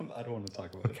I don't want to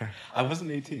talk about it. I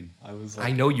wasn't 18. I was.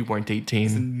 I know you weren't 18. I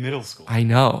was in middle school. I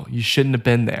know. You shouldn't have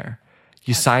been there.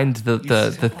 You signed the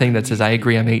thing that says, I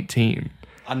agree, I'm 18.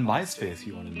 On MySpace,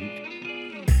 you wanted me.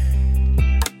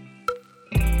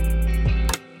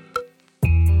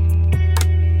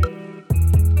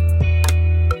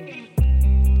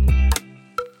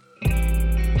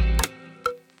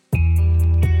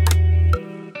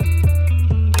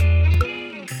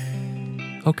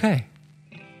 Okay.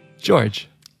 George.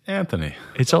 Anthony.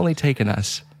 It's only taken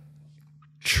us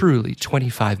truly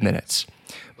 25 minutes,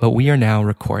 but we are now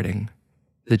recording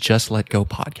the Just Let Go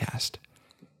podcast.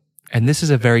 And this is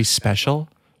a very special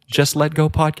Just Let Go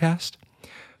podcast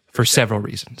for several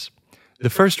reasons.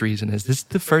 The first reason is this is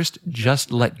the first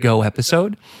Just Let Go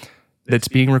episode that's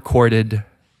being recorded.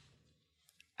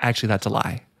 Actually, that's a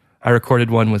lie. I recorded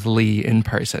one with Lee in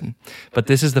person, but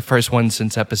this is the first one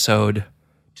since episode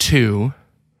 2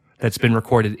 that's been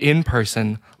recorded in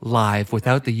person, live,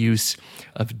 without the use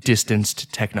of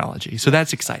distanced technology. So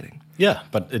that's exciting. Yeah,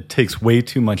 but it takes way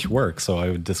too much work, so I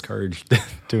would discourage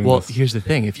doing Well, this. here's the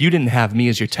thing. If you didn't have me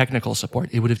as your technical support,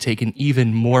 it would have taken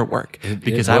even more work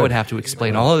because I would have to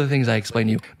explain all of the things I explained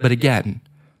to you. But again,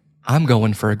 I'm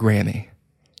going for a Grammy.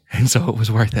 And so it was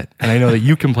worth it. And I know that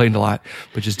you complained a lot,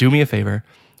 but just do me a favor.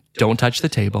 Don't touch the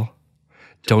table.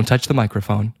 Don't touch the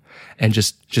microphone. And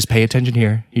just pay attention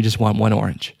here. You just want one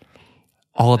orange.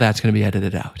 All of that's going to be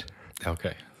edited out.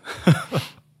 Okay.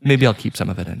 Maybe I'll keep some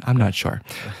of it in. I'm not sure.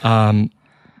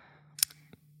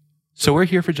 So we're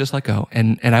here for Just Let Go.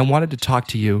 And I wanted to talk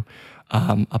to you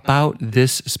about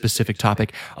this specific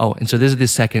topic. Oh, and so this is the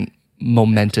second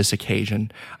momentous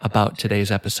occasion about today's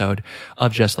episode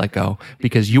of Just Let Go,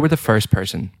 because you were the first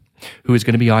person who is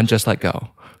going to be on Just Let Go,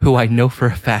 who I know for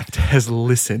a fact has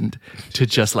listened to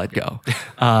Just Let Go.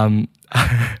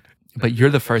 But you're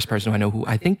the first person who I know who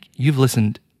I think you've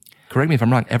listened, correct me if I'm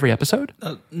wrong, every episode?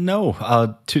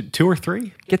 No, two or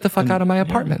three. Get the fuck out of my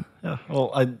apartment. Yeah.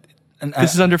 Well,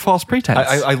 This is under false pretense.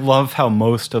 I love how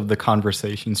most of the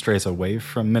conversation strays away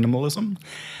from minimalism,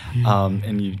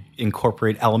 and you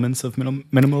incorporate elements of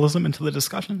minimalism into the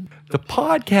discussion. The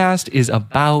podcast is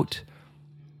about,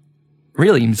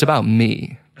 really, it's about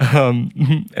me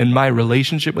and my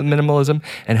relationship with minimalism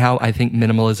and how I think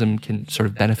minimalism can sort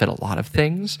of benefit a lot of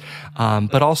things.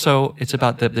 But also it's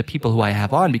about the people who I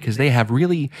have on, because they have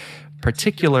really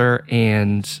particular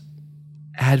and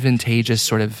advantageous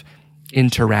sort of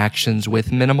interactions with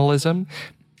minimalism.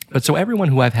 But so everyone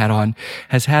who I've had on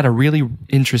has had a really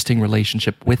interesting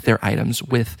relationship with their items,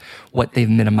 with what they've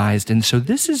minimized. And so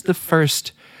this is the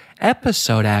first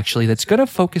episode actually that's going to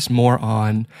focus more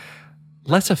on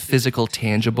less a physical,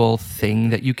 tangible thing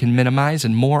that you can minimize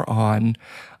and more on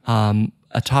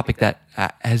a topic that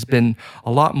has been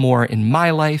a lot more in my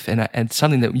life and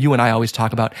something that you and I always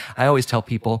talk about. I always tell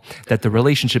people that the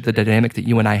relationship, the dynamic that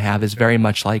you and I have is very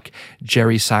much like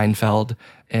Jerry Seinfeld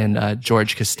and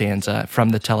George Costanza from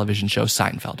the television show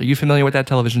Seinfeld. Are you familiar with that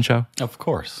television show? Of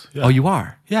course. Yeah. Oh, you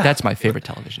are? Yeah. That's my favorite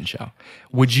television show.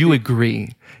 Would you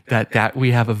agree that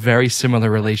we have a very similar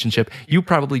relationship? You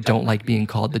probably don't like being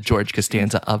called the George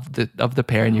Costanza of the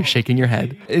pair, and you're shaking your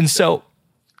head. And so,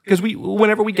 because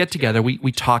whenever we get together,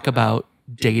 we talk about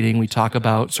dating, we talk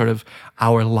about sort of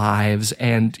our lives,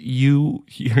 and you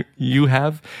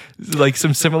have like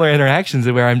some similar interactions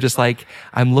where I'm just like,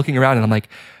 I'm looking around and I'm like,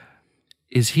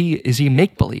 is he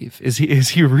make believe? Is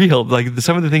he real? Like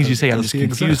some of the things you say, I'm just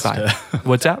confused by.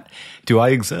 What's that? Do I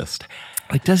exist?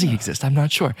 Like, does he exist? I'm not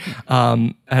sure.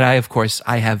 And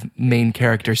I have main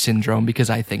character syndrome because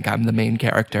I think I'm the main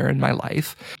character in my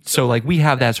life. So like we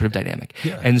have that sort of dynamic.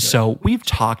 So we've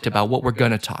talked about what we're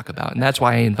going to talk about. And that's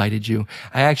why I invited you.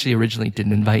 I actually originally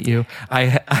didn't invite you.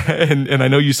 And I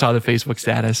know you saw the Facebook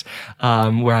status,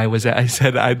 where I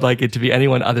said I'd like it to be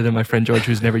anyone other than my friend George,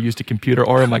 who's never used a computer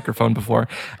or a microphone before.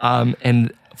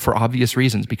 And for obvious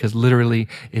reasons, because literally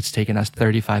it's taken us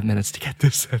 35 minutes to get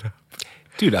this set up.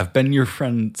 Dude, I've been your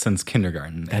friend since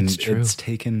kindergarten. That's true. It's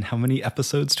taken how many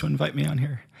episodes to invite me on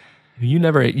here? You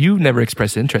never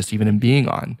expressed interest even in being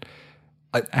on.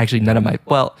 Actually, none of my,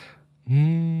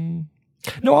 no,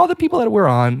 all the people that were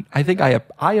on, I think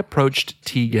I approached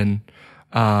Tegan.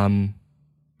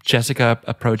 Jessica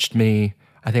approached me.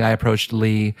 I think I approached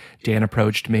Lee. Dan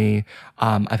approached me.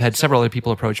 I've had several other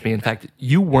people approach me. In fact,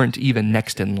 you weren't even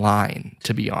next in line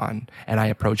to be on, and I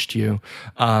approached you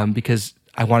because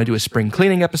I want to do a spring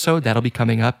cleaning episode. That'll be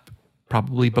coming up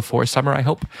probably before summer, I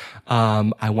hope.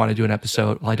 I want to do an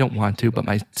episode. Well, I don't want to, but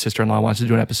my sister-in-law wants to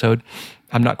do an episode.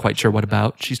 I'm not quite sure what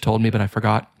about. She's told me, but I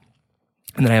forgot.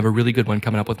 And then I have a really good one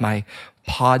coming up with my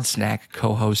Pod Snack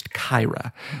co-host,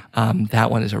 Kyra. That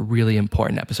one is a really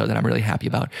important episode that I'm really happy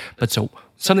about. But so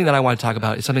something that I want to talk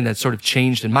about is something that's sort of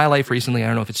changed in my life recently. I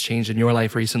don't know if it's changed in your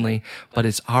life recently, but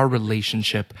it's our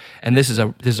relationship. And this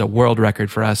is a world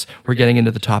record for us. We're getting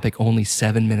into the topic only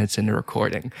 7 minutes into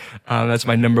recording. That's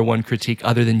my number one critique,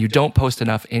 other than you don't post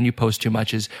enough and you post too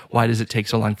much, is why does it take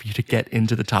so long for you to get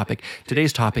into the topic?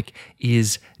 Today's topic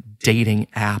is dating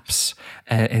apps.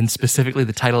 And specifically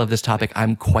the title of this topic,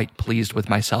 I'm quite pleased with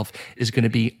myself, is going to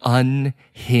be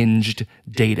Unhinged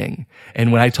Dating.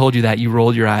 And when I told you that, you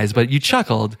rolled your eyes, but you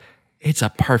chuckled. It's a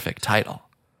perfect title.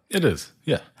 It is,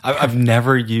 yeah. I've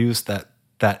never used that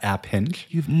app Hinge.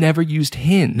 You've never used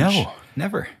Hinge? No,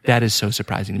 never. That is so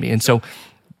surprising to me. And so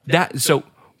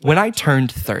when I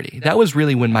turned 30, that was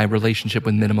really when my relationship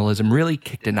with minimalism really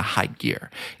kicked into high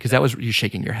gear. Because that was, you're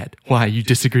shaking your head. Why? You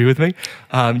disagree with me?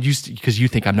 Because you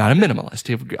think I'm not a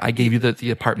minimalist. I gave you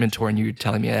the apartment tour and you're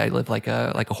telling me I live like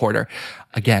a hoarder.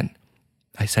 Again,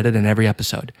 I said it in every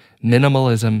episode.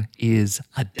 Minimalism is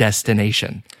a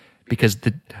destination. Because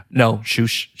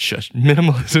shush.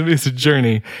 Minimalism is a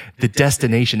journey. The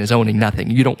destination is owning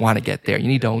nothing. You don't want to get there. You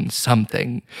need to own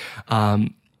something.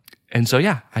 And so,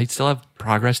 yeah, I still have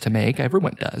progress to make.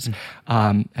 Everyone does.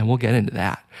 And we'll get into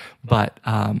that. But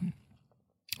when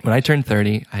I turned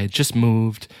 30, I had just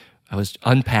moved. I was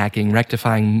unpacking,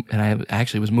 rectifying, and I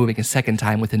actually was moving a second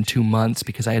time within 2 months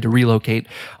because I had to relocate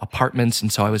apartments.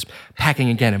 And so I was packing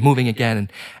again and moving again.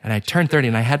 And I turned 30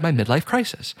 and I had my midlife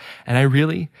crisis. And I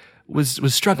really was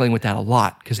struggling with that a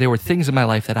lot because there were things in my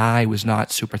life that I was not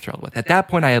super thrilled with. At that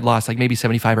point, I had lost like maybe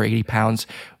 75 or 80 pounds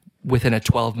within a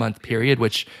 12-month period,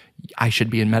 which I should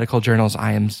be in medical journals.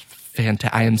 I am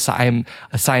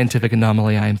a scientific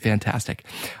anomaly. I am fantastic.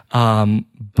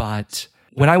 But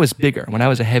when I was bigger, when I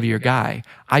was a heavier guy,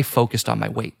 I focused on my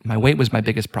weight. My weight was my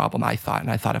biggest problem, I thought. And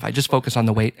I thought if I just focus on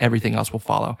the weight, everything else will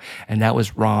follow. And that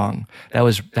was wrong. That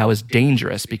was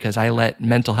dangerous because I let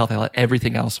mental health, I let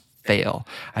everything else fail.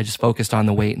 I just focused on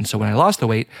the weight. And so when I lost the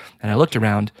weight and I looked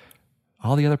around,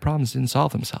 all the other problems didn't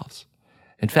solve themselves.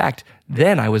 In fact,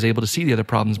 then I was able to see the other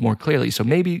problems more clearly. So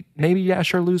maybe, yeah,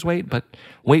 sure, lose weight, but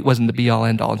weight wasn't the be all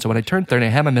end all. And so when I turned 30, I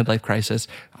had my midlife crisis.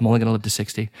 I'm only going to live to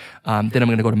 60. Then I'm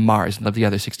going to go to Mars and live the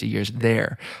other 60 years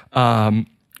there.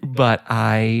 But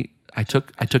I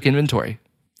took inventory,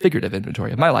 figurative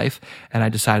inventory of my life, and I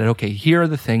decided, okay, here are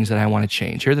the things that I want to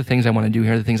change. Here are the things I want to do.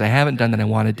 Here are the things I haven't done that I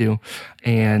want to do.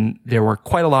 And there were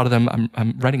quite a lot of them.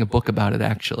 I'm writing a book about it,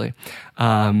 actually.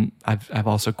 I've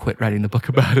also quit writing the book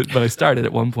about it, but I started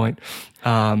at one point.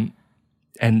 And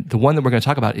the one that we're going to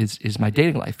talk about is my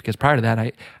dating life, because prior to that,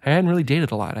 I hadn't really dated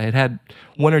a lot. I had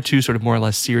one or two sort of more or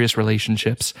less serious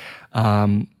relationships,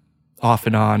 off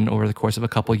and on over the course of a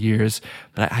couple years,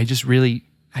 but I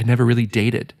never really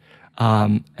dated.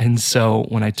 And so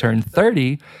when I turned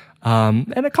 30,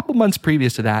 and a couple months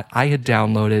previous to that, I had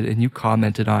downloaded, and you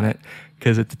commented on it,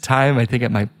 because at the time, I think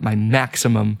at my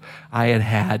maximum, I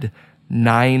had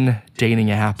 9 dating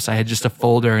apps. I had just a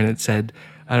folder and it said,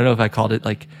 I don't know if I called it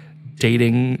like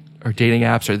dating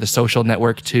apps or the social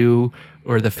network 2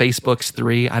 or the Facebook's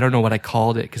 3. I don't know what I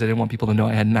called it because I didn't want people to know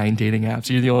I had 9 dating apps.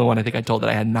 You're the only one I think I told that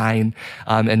I had 9.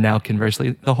 And now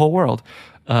conversely, the whole world.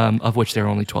 Of which there are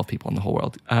only 12 people in the whole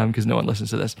world, because no one listens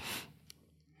to this.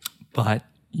 But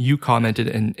you commented,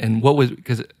 and what was,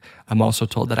 because I'm also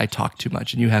told that I talk too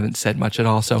much, and you haven't said much at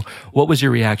all. So what was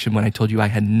your reaction when I told you I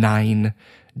had 9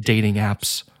 dating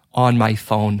apps on my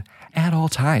phone at all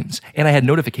times, and I had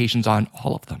notifications on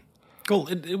all of them? Well,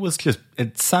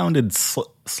 it sounded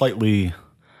slightly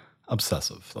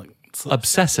obsessive.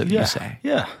 Obsessive, yeah, you say?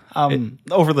 Yeah,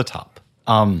 over the top.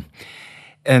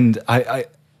 And I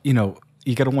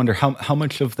you got to wonder how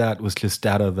much of that was just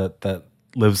data that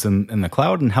lives in the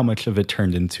cloud, and how much of it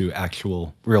turned into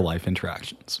actual real life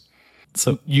interactions.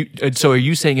 So are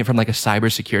you saying it from like a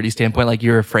cybersecurity standpoint? Like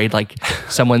you're afraid like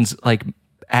someone's like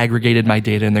aggregated my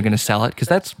data and they're going to sell it? Because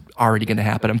that's already going to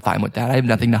happen. I'm fine with that. I have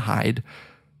nothing to hide.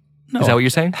 No. Is that what you're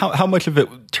saying? How much of it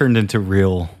turned into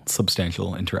real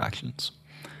substantial interactions?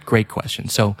 Great question.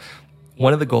 So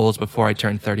one of the goals before I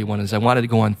turned 31 is I wanted to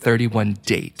go on 31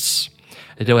 dates.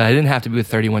 I didn't have to be with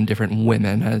 31 different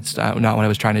women. That's not what I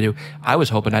was trying to do. I was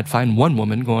hoping I'd find one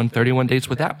woman, go on 31 dates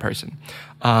with that person.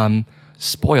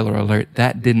 Spoiler alert,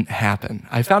 that didn't happen.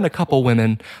 I found a couple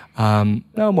women,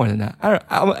 no more than that.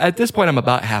 At this point, I'm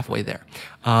about halfway there.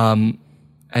 And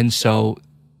so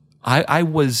I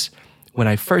was, when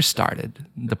I first started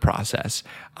the process,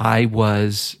 I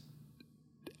was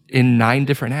in 9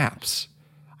 different apps.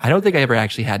 I don't think I ever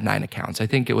actually had 9 accounts. I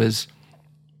think it was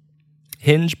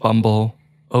Hinge, Bumble,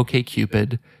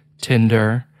 OkCupid,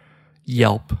 Tinder,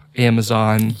 Yelp,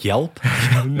 Amazon. Yelp?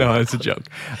 No, it's a joke.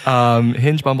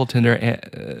 Hinge, Bumble, Tinder,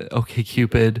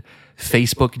 OkCupid,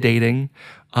 Facebook dating,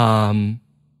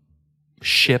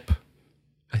 Ship.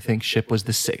 I think Ship was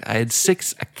the 6th. I had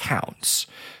 6 accounts,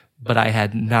 but I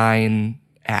had 9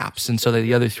 apps. And so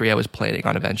the other 3 I was planning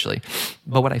on eventually.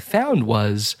 But what I found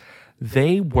was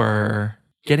they were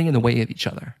getting in the way of each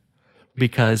other,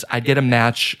 because I'd get a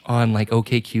match on like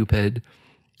OkCupid,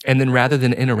 and then rather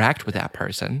than interact with that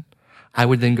person, I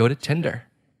would then go to Tinder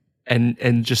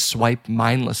and just swipe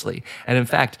mindlessly. And in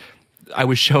fact, I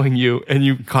was showing you and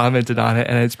you commented on it,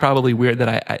 and it's probably weird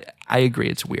that I agree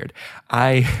it's weird.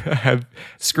 I have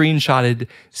screenshotted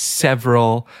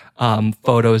several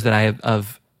photos that I have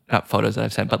of, not photos that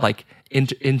I've sent, but like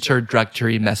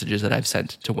introductory messages that I've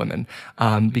sent to women,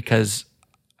 because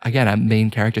again, I'm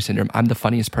main character syndrome. I'm the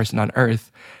funniest person on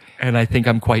earth, and I think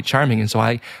I'm quite charming. And so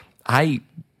I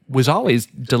was always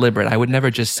deliberate. I would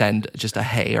never just send just a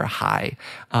hey or a hi.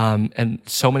 And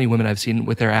so many women I've seen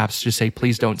with their apps just say,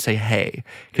 please don't say hey,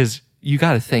 because you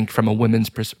got to think from a woman's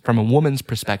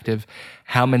perspective,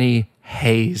 how many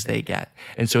heys they get.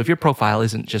 And so if your profile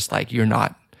isn't just like, you're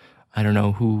not, I don't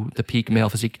know who the peak male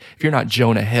physique, if you're not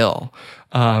Jonah Hill,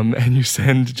 and you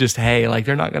send just hey, like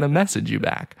they're not going to message you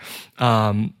back.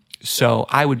 So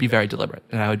I would be very deliberate,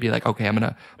 and I would be like, okay, I'm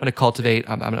gonna cultivate.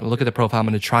 I'm gonna look at the profile. I'm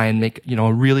gonna try and make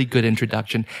a really good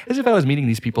introduction, as if I was meeting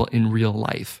these people in real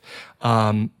life.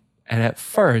 And at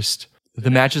first,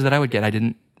 the matches that I would get, I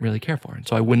didn't really care for, and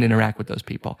so I wouldn't interact with those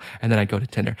people. And then I'd go to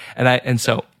Tinder, and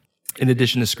so in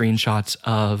addition to screenshots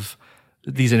of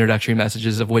these introductory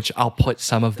messages, of which I'll put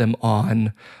some of them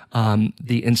on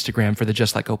the Instagram for the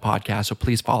Just Let Go podcast. So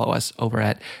please follow us over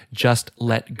at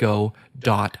justletgo.pod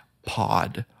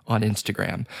on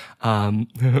Instagram.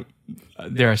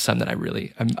 There are some that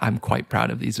I'm quite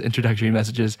proud of, these introductory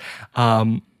messages.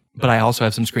 But I also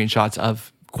have some screenshots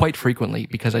of, quite frequently,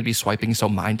 because I'd be swiping so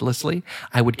mindlessly,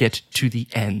 I would get to the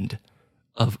end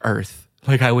of Earth.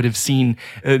 Like I would have seen,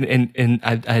 and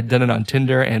I had done it on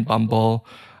Tinder and Bumble,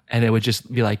 and it would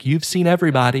just be like, you've seen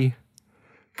everybody,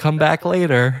 come back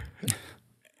later.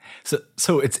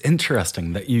 So it's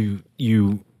interesting that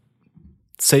you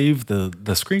save the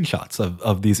screenshots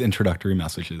of these introductory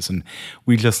messages, and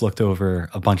we just looked over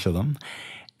a bunch of them,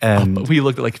 and we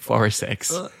looked at like 4 or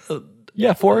 6.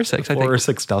 Yeah, 4 or 6. 4 or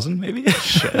 6 dozen, maybe.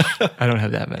 I don't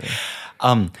have that many.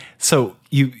 So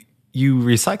you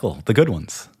recycle the good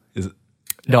ones.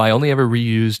 No, I only ever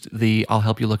reused the "I'll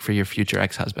help you look for your future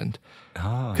ex-husband."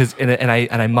 Because and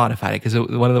I modified it, because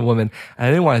one of the women, and I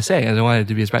didn't want to say, I wanted it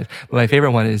to be a surprise, but my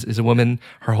favorite one is a woman.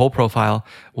 Her whole profile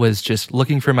was just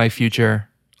looking for my future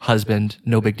husband,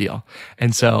 no big deal.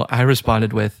 And so I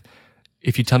responded with,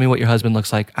 "If you tell me what your husband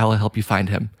looks like, I will help you find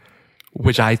him."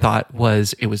 Which I thought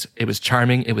was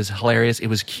charming, it was hilarious, it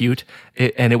was cute,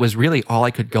 and it was really all I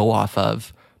could go off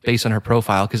of based on her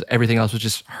profile, because everything else was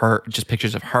just her, just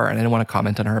pictures of her, and I didn't want to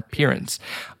comment on her appearance.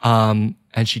 And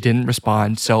she didn't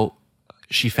respond, so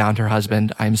she found her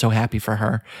husband. I'm so happy for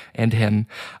her and him.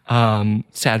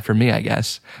 Sad for me, I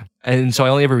guess. And so I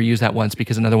only ever reused that once,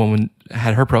 because another woman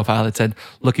had her profile that said,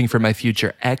 looking for my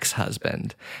future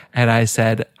ex-husband. And I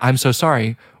said, I'm so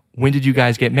sorry. When did you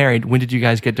guys get married? When did you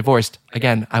guys get divorced?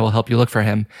 Again, I will help you look for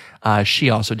him. She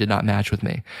also did not match with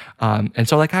me. And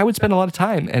so like I would spend a lot of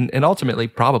time, and ultimately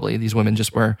probably these women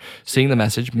just were seeing the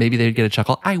message. Maybe they'd get a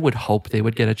chuckle. I would hope they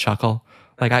would get a chuckle.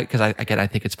 Because I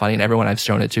think it's funny, and everyone I've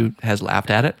shown it to has laughed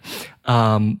at it.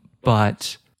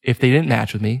 But if they didn't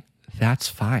match with me, that's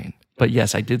fine. But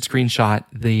yes, I did screenshot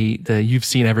the you've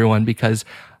seen everyone, because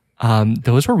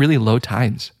those were really low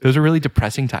times. Those were really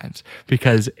depressing times,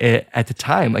 because at the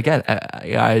time, again,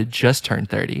 I just turned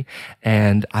 30,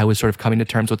 and I was sort of coming to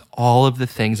terms with all of the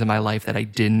things in my life that I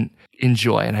didn't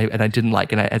enjoy and I didn't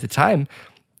like. And at the time,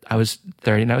 I was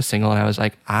 30 and I was single, and I was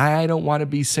like, I don't want to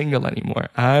be single anymore.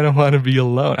 I don't want to be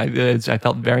alone. I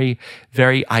felt very,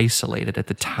 very isolated at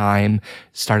the time.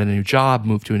 Started a new job,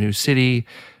 moved to a new city.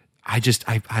 I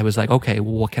was like, okay,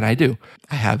 well, what can I do?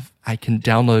 I can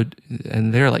download,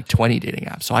 and there are like 20 dating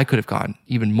apps, so I could have gone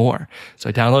even more. So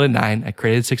I downloaded 9, I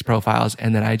created 6 profiles,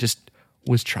 and then I just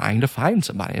was trying to find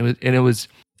somebody. It was,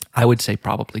 I would say,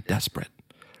 probably desperate.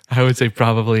 I would say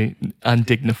probably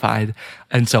undignified.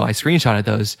 And so I screenshotted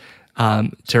those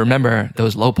to remember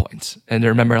those low points, and to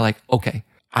remember like, okay,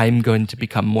 I'm going to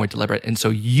become more deliberate. And so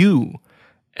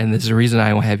and this is the reason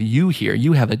I have you here,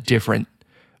 you have a different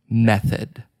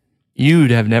method.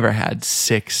 You'd have never had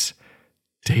 6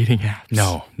 dating apps.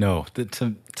 No.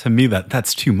 To me,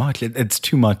 that's too much. It's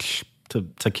too much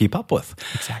to keep up with.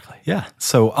 Exactly. Yeah.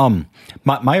 So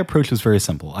my approach was very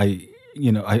simple. I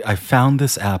found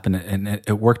this app, and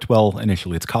it worked well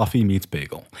initially. It's Coffee Meets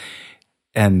Bagel.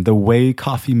 And the way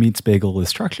Coffee Meets Bagel is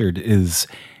structured is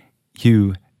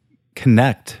you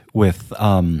connect with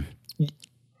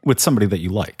somebody that you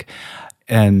like.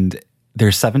 and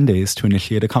there's 7 days to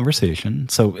initiate a conversation.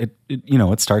 So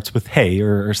it starts with hey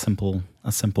or a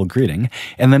simple greeting,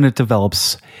 and then it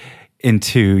develops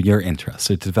into your interests.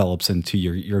 It develops into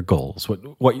your goals,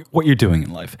 what you're doing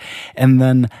in life, and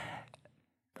then.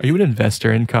 Are you an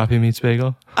investor in Coffee Meets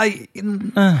Bagel?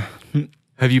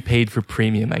 Have you paid for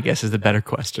premium, I guess is the better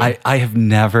question. I have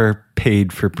never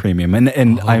paid for premium,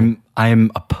 and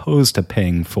I'm opposed to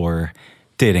paying for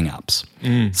dating apps.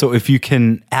 So if you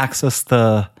can access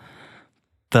the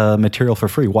material for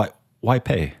free, why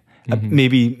pay?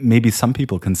 Maybe some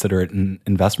people consider it an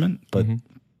investment,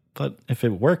 but if it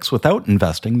works without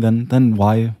investing, then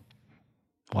why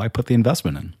put the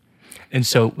investment in? And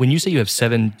so when you say you have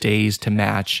 7 days to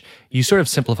match, you sort of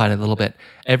simplified it a little bit.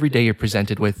 Every day you're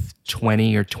presented with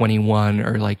 20 or 21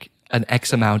 or like an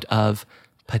X amount of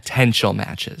potential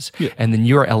matches. Yeah. And then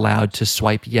you're allowed to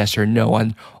swipe yes or no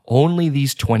on only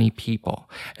these 20 people.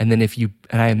 And then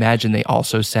and I imagine they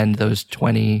also send those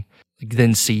 20,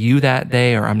 then see you that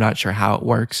day, or I'm not sure how it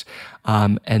works.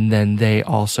 And then they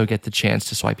also get the chance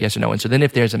to swipe yes or no. And so then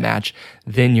if there's a match,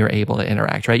 then you're able to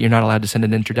interact, right? You're not allowed to send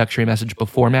an introductory message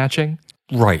before matching.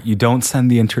 Right. You don't send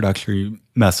the introductory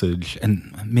message,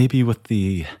 and maybe with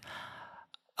the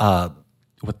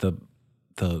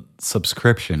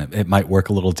subscription, it might work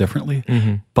a little differently.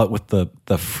 But with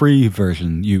the free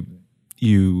version,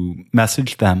 you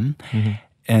message them,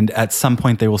 and at some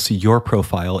point they will see your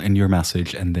profile and your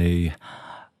message, and they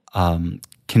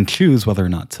can choose whether or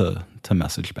not to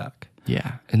message back.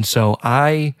 Yeah. And so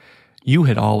you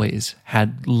had always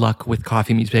had luck with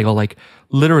Coffee Meets Bagel, like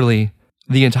literally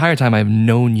the entire time I've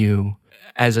known you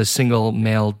as a single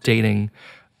male dating.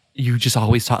 You just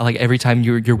always talk, like every time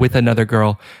you're with another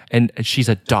girl and she's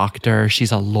a doctor,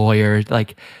 she's a lawyer.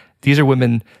 Like these are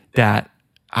women that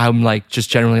I'm like, just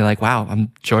generally like, wow,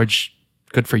 I'm George,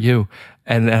 good for you.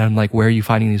 And I'm like, where are you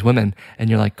finding these women? And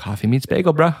you're like, Coffee Meets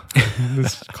Bagel, bro.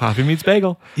 Coffee Meets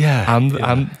Bagel. Yeah. I'm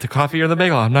the coffee or the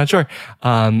bagel. I'm not sure.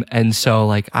 And so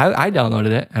like I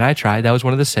downloaded it and I tried. That was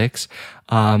one of the 6.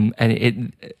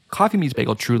 And Coffee Meets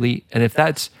Bagel truly, and if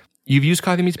you've used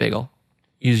Coffee Meets Bagel,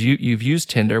 you've used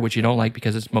Tinder, which you don't like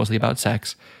because it's mostly about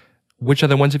sex. Which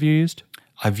other ones have you used?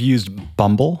 I've used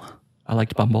Bumble. I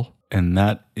liked Bumble. And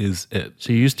that is it.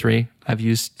 So you used 3. I've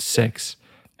used 6.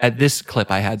 At this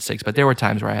clip, I had 6, but there were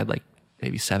times where I had like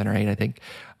maybe 7 or 8, I think.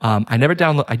 I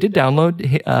did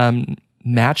download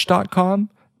Match.com,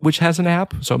 which has an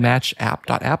app. So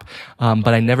matchapp.app.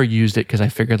 But I never used it because I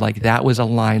figured like that was a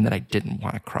line that I didn't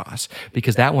want to cross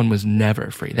because that one was never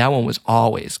free. That one was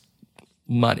always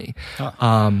money.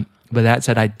 But that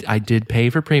said, I did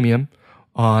pay for premium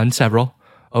on several.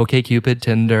 OkCupid,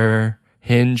 Tinder,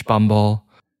 Hinge, Bumble.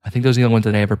 I think those are the only ones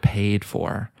that I ever paid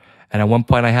for. And at one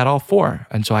point I had all 4.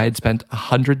 And so I had spent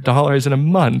 $100 in a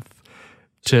month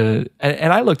and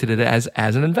I looked at it as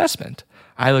an investment.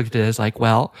 I looked at it as like,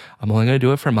 well, I'm only going to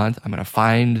do it for a month. I'm going to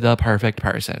find the perfect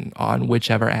person on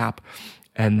whichever app.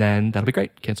 And then that'll be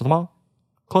great. Cancel them all.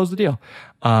 Close the deal.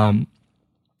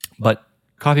 But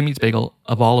Coffee Meets Bagel,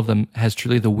 of all of them, has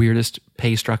truly the weirdest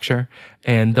pay structure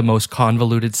and the most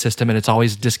convoluted system. And it's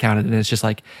always discounted. And it's just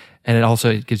like, and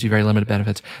it gives you very limited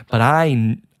benefits. But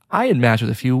I had matched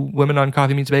with a few women on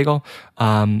Coffee Meets Bagel,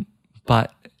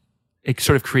 but it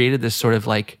sort of created this sort of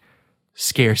like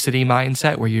scarcity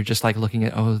mindset where you're just like looking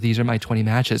at, oh, these are my 20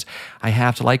 matches. I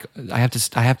have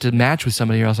to match with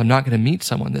somebody or else I'm not going to meet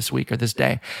someone this week or this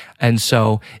day. And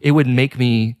so it would make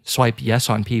me swipe yes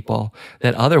on people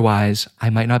that otherwise I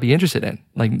might not be interested in.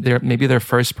 Like maybe their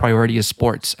first priority is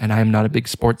sports and I'm not a big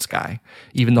sports guy,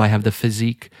 even though I have the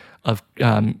physique of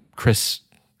Chris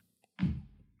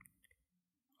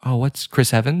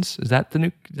Evans? Is that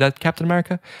that Captain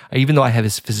America? Even though I have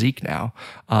his physique now,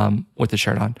 with the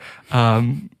shirt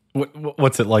on.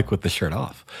 What's it like with the shirt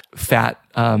off? Fat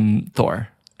Thor.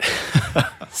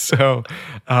 So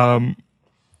I'm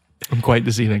quite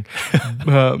deceiving.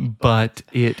 But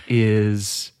it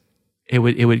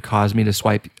would cause me to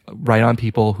swipe right on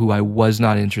people who I was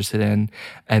not interested in.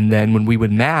 And then when we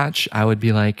would match, I would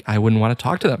be like, I wouldn't want to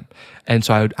talk to them. And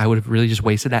so I would have really just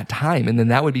wasted that time. And then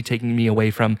that would be taking me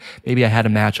away from, maybe I had a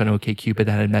match on OkCupid that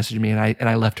had messaged me and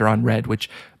I left her on red, which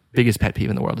biggest pet peeve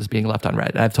in the world is being left on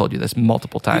red. I've told you this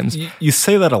multiple times. You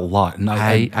say that a lot, and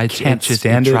I can't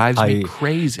stand it. It drives me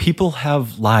crazy. People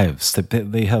have lives.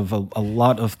 They have a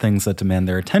lot of things that demand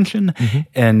their attention,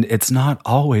 and it's not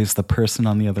always the person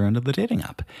on the other end of the dating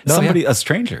app. A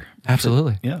stranger.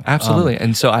 Absolutely. Yeah. Absolutely.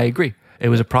 And so I agree. It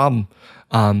was a problem.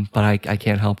 But I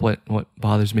can't help what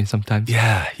bothers me sometimes.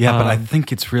 Yeah. But I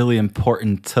think it's really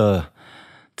important to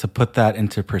put that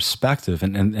into perspective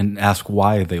and ask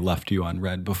why they left you on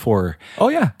red before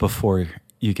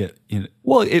you get, you know,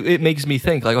 Well, it makes me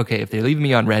think like, okay, if they leave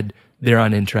me on red, they're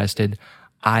uninterested.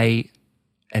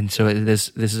 And so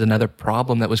this is another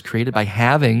problem that was created by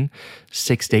having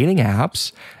 6 dating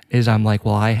apps. Is I'm like,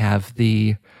 well, I have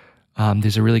there's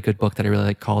a really good book that I really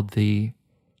like called the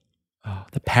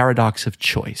Paradox of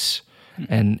Choice,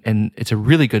 and it's a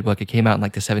really good book. It came out in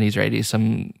like the 70s or 80s.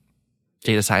 Some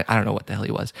data science, I don't know what the hell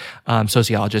he was,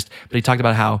 sociologist, but he talked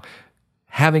about how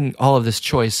having all of this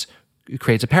choice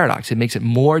creates a paradox. It makes it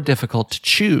more difficult to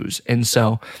choose. And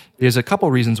so there's a couple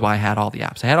reasons why I had all the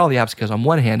apps. I had all the apps because on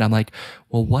one hand, I'm like,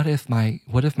 well, what if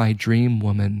my dream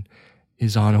woman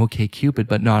is on OkCupid,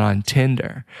 but not on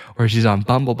Tinder, or she's on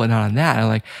Bumble, but not on that. I'm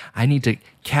like, I need to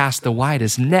cast the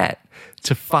widest net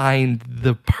to find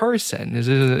the person.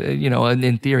 You know, and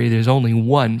in theory, there's only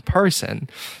one person.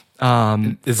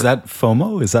 is that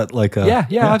FOMO? Is that like a...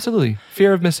 Yeah, absolutely.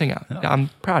 Fear of missing out. Yeah. I'm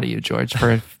proud of you, George.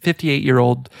 For a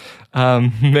 58-year-old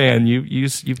man,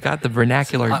 you've got the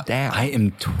vernacular down. I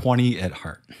am 20 at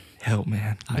heart. Oh,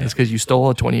 man. It's because you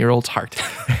stole a 20-year-old's heart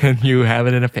and you have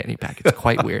it in a fanny pack. It's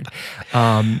quite weird.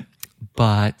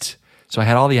 But so I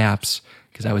had all the apps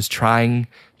because I was trying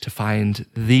to find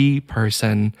the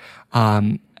person.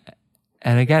 And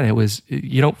again, it was,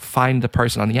 you don't find the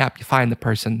person on the app. You find the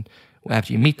person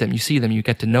after you meet them, you see them, you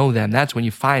get to know them. That's when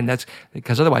you find, that's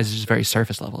because otherwise it's just very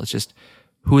surface level. It's just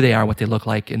who they are, what they look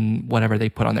like, and whatever they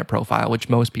put on their profile, which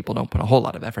most people don't put a whole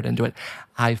lot of effort into it.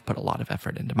 I've put a lot of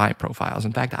effort into my profiles.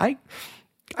 In fact, I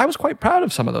was quite proud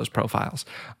of some of those profiles.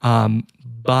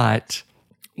 But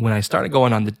when I started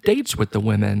going on the dates with the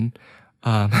women,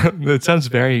 it sounds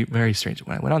very, very strange.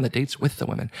 When I went on the dates with the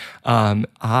women,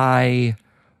 I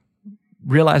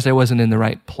realized I wasn't in the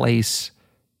right place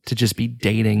to just be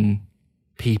dating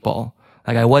people.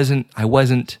 Like it was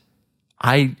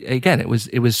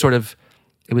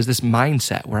this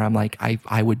mindset where I'm like,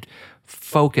 I would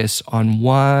focus on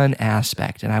one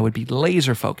aspect and I would be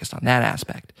laser focused on that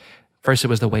aspect. First it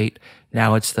was the weight,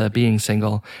 now it's the being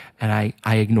single, and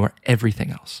I ignore everything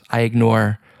else. I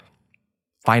ignore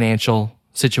financial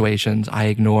situations. I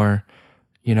ignore,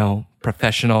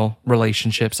 professional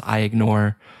relationships. I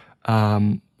ignore,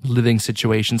 living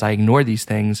situations. I ignore these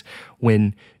things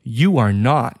when you are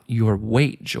not your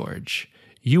weight, George.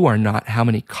 You are not how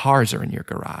many cars are in your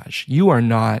garage. You are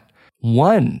not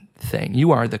one thing.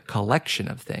 You are the collection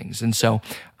of things. And so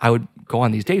I would go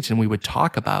on these dates and we would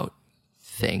talk about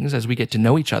things as we get to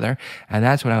know each other. And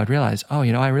that's when I would realize,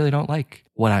 I really don't like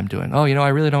what I'm doing. I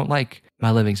really don't like my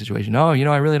living situation.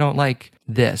 I really don't like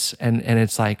this. And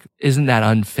it's like, isn't that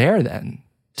unfair then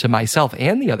to myself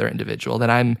and the other individual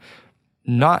that I'm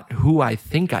not who I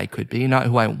think I could be, not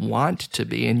who I want to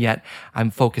be, and yet I'm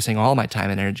focusing all my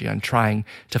time and energy on trying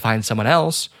to find someone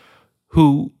else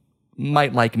who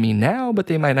might like me now, but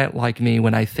they might not like me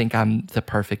when I think I'm the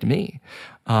perfect me.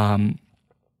 And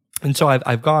so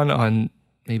I've gone on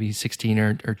maybe 16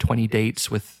 or 20 dates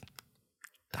with,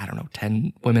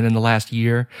 10 women in the last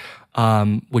year,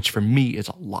 which for me is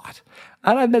a lot.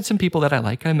 And I've met some people that I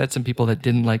like. I met some people that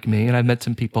didn't like me, and I've met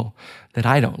some people that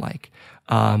I don't like.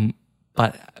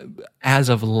 But as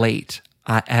of late,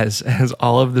 as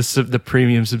all of the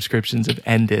premium subscriptions have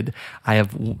ended, I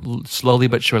have slowly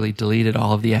but surely deleted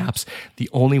all of the apps. The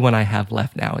only one I have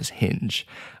left now is Hinge.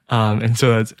 And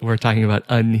so we're talking about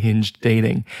unhinged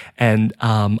dating. And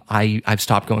I've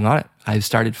stopped going on it. I've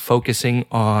started focusing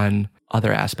on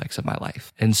other aspects of my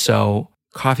life. And so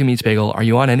Coffee Meets Bagel, are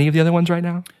you on any of the other ones right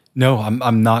now? No,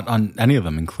 I'm not on any of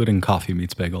them, including Coffee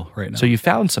Meets Bagel right now. So you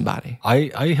found somebody?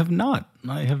 I have not.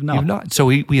 I have not. You've not. So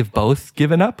we have both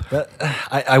given up?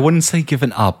 I wouldn't say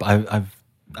given up.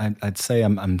 I'd say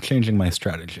I'm changing my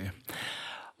strategy.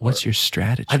 What's your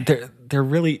strategy? There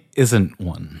really isn't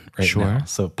one right now. Sure.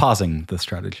 So pausing the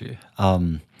strategy.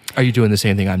 Are you doing the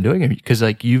same thing I'm doing? Because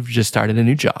you've just started a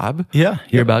new job. Yeah.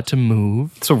 You're about to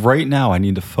move. So right now I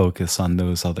need to focus on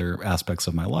those other aspects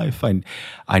of my life.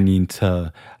 I need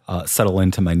to settle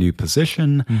into my new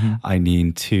position. Mm-hmm. I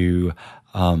need to,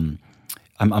 I'm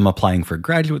applying for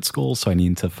graduate school, so I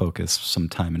need to focus some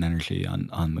time and energy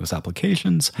on those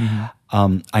applications.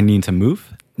 Mm-hmm. I need to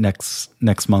move.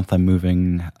 Next month I'm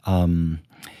moving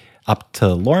up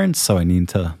to Lawrence, so I need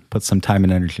to put some time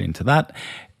and energy into that.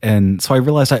 And so I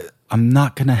realized I'm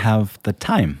not going to have the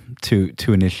time to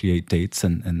initiate dates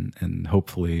and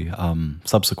hopefully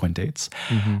subsequent dates.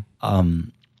 Mm-hmm.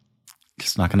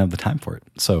 Just not going to have the time for it.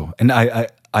 So, and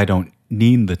I don't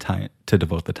need the time to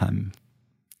devote the time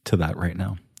to that right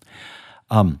now.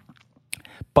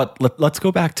 But let's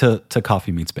go back to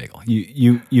Coffee Meets Bagel.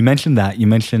 You mentioned that. You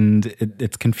mentioned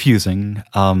it's confusing.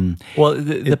 Well,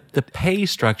 the pay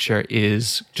structure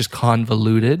is just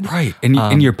convoluted, Right,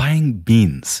 and you're buying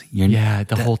beans.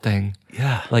 The whole thing.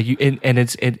 Yeah. Like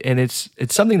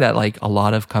it's something that like a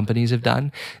lot of companies have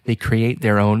done. They create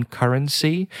their own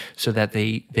currency so that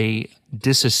they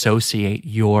disassociate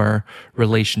your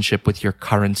relationship with your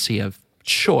currency of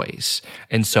choice.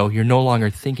 And so you're no longer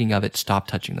thinking of it, stop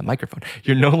touching the microphone.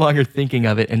 You're no longer thinking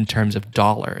of it in terms of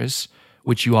dollars,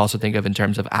 which you also think of in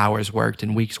terms of hours worked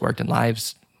and weeks worked and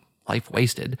life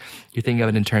wasted. You're thinking of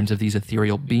it in terms of these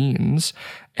ethereal beings.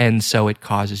 And so it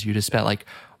causes you to spend like,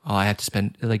 oh, I have to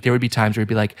spend, like, there would be times where it'd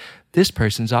be like, this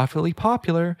person's awfully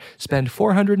popular, spend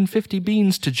 450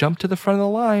 beans to jump to the front of the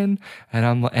line.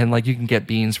 And like, you can get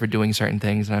beans for doing certain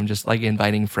things. And I'm just like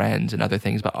inviting friends and other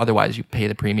things, but otherwise you pay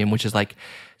the premium, which is like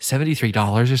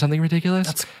 $73 or something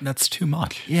ridiculous. That's too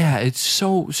much. Yeah, it's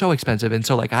so expensive. And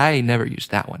so like, I never used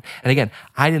that one. And again,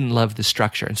 I didn't love the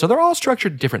structure. And so they're all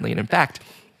structured differently. And in fact,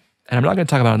 and I'm not going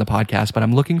to talk about it on the podcast, but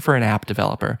I'm looking for an app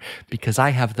developer because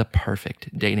I have the perfect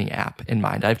dating app in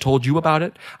mind. I've told you about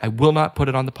it. I will not put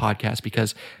it on the podcast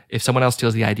because if someone else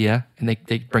steals the idea and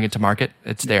they bring it to market,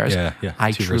 it's theirs. Yeah,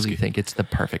 I too truly risky. think it's the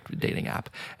perfect dating app,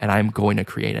 and I'm going to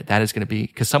create it. That is going to be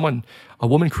because a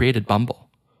woman created Bumble,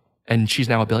 and she's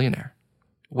now a billionaire.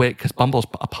 Because Bumble's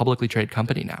a publicly traded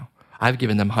company now. I've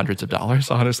given them hundreds of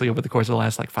dollars, honestly, over the course of the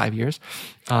last like 5 years.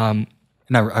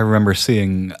 And I remember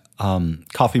seeing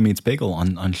Coffee Meets Bagel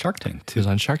on Shark Tank It too. was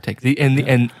on Shark Tank.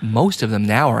 And most of them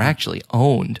now are actually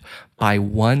owned by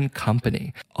one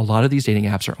company. A lot of these dating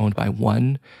apps are owned by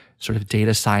one sort of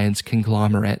data science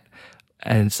conglomerate.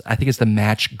 And I think it's the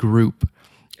Match Group.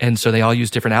 And so they all use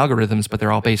different algorithms, but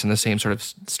they're all based on the same sort of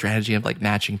strategy of like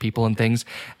matching people and things.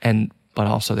 But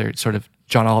also they're sort of,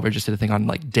 John Oliver just did a thing on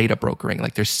like data brokering,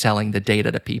 like they're selling the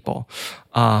data to people.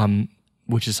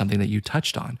 Which is something that you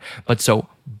touched on. But so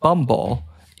Bumble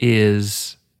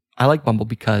I like Bumble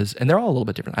because, and they're all a little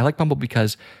bit different. I like Bumble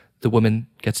because the woman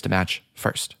gets to match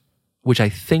first, which I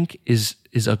think is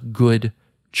a good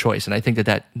choice. And I think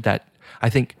that I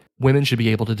think women should be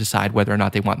able to decide whether or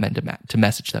not they want men to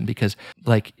message them, because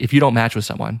like if you don't match with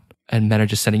someone and men are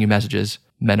just sending you messages,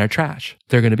 men are trash.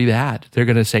 They're going to be bad. They're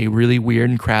going to say really weird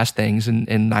and crass things. And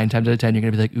 9 times out of 10, you're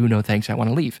going to be like, ooh, no, thanks. I want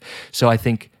to leave. So I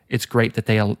think it's great that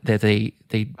they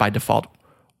by default,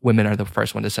 women are the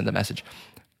first one to send the message.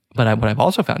 But what I've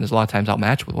also found is a lot of times I'll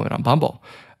match with women on Bumble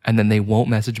and then they won't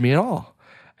message me at all.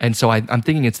 And so I'm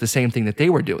thinking it's the same thing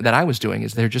that I was doing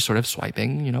is they're just sort of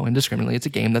swiping, indiscriminately. It's a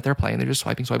game that they're playing. They're just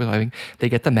swiping. They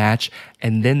get the match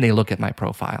and then they look at my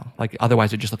profile. Like otherwise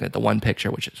they're just looking at the one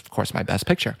picture, which is of course my best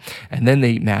picture. And then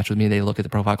they match with me. They look at the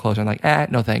profile closer and like,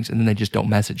 no thanks. And then they just don't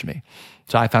message me.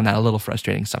 So I found that a little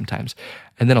frustrating sometimes.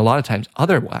 And then a lot of times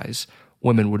otherwise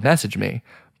women would message me,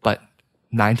 but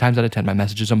 9 times out of 10, my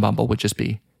messages on Bumble would just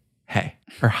be, hey,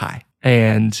 or hi.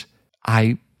 And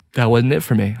that wasn't it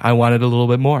for me. I wanted a little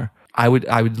bit more. I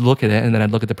would look at it and then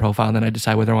I'd look at the profile and then I'd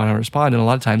decide whether I want to respond. And a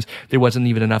lot of times there wasn't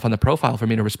even enough on the profile for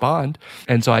me to respond.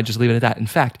 And so I just leave it at that. In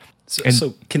fact,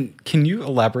 so can you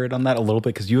elaborate on that a little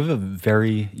bit? Because you have a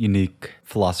very unique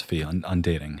philosophy on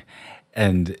dating.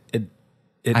 And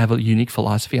I have a unique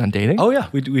philosophy on dating. Oh yeah,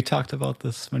 we talked about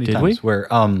this many Did times.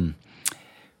 we?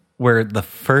 Where the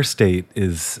first date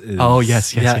is oh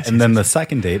yes, and then the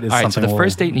second date is all right. something. So the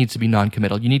first date needs to be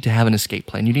non-committal. You need to have an escape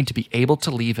plan. You need to be able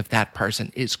to leave if that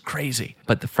person is crazy.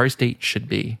 But the first date should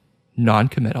be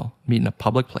non-committal. Meet in a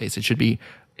public place. It should be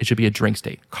a drinks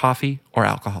date, coffee or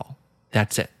alcohol.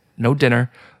 That's it. No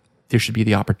dinner. There should be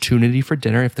the opportunity for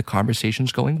dinner if the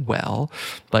conversation's going well,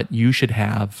 but you should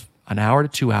have an hour to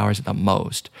 2 hours at the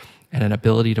most and an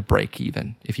ability to break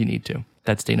even if you need to.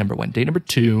 That's date number 1. Date number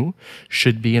 2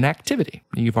 should be an activity.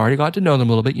 You've already got to know them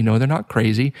a little bit. You know they're not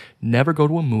crazy. Never go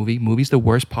to a movie. Movie's the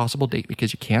worst possible date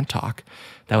because you can't talk.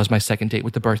 That was my second date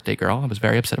with the birthday girl. I was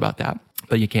very upset about that.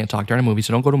 But you can't talk during a movie.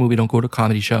 So don't go to a movie. Don't go to a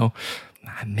comedy show.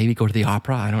 Maybe go to the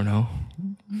opera. I don't know.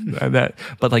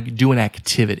 But like do an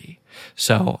activity.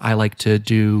 So I like to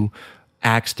do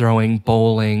axe throwing,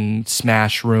 bowling,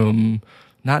 smash room,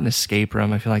 not an escape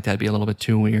room. I feel like that'd be a little bit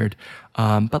too weird.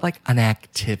 But like an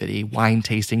activity, wine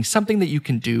tasting, something that you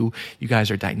can do. You guys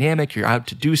are dynamic. You're out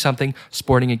to do something.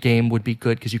 Sporting a game would be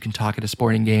good because you can talk at a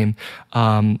sporting game.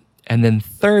 And then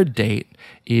third date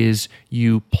is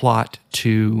you plot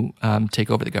to take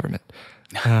over the government.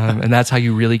 And that's how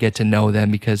you really get to know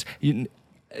them because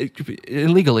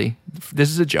illegally, this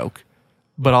is a joke,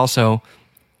 but also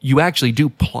you actually do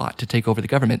plot to take over the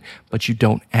government, but you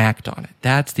don't act on it.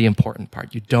 That's the important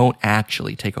part. You don't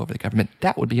actually take over the government.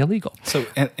 That would be illegal. So,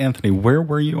 Anthony, where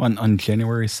were you on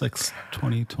January 6th,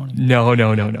 2020? No.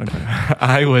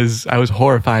 I was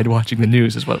horrified watching the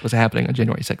news is what was happening on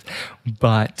January 6th.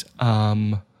 But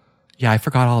I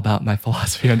forgot all about my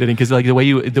philosophy on dating, because like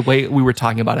the way we were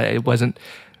talking about it, it wasn't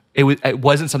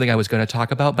something I was going to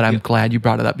talk about, but I'm glad you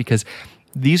brought it up, because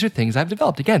these are things I've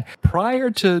developed. Again, prior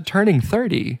to turning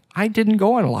 30, I didn't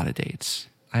go on a lot of dates.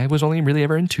 I was only really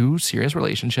ever in 2 serious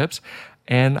relationships,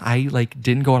 and I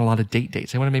didn't go on a lot of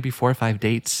dates. I went on maybe 4 or 5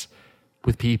 dates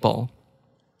with people.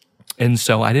 And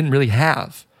so I didn't really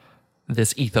have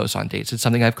this ethos on dates. It's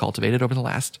something I've cultivated over the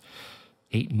last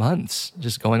 8 months,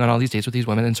 just going on all these dates with these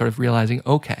women and sort of realizing,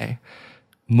 okay,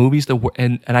 movies,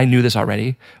 and I knew this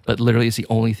already, but literally it's the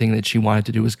only thing that she wanted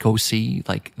to do was go see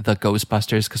like the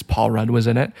Ghostbusters because Paul Rudd was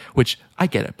in it, which I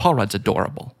get it. Paul Rudd's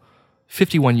adorable.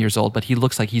 51 years old, but he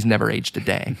looks like he's never aged a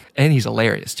day. And he's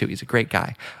hilarious too. He's a great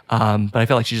guy. But I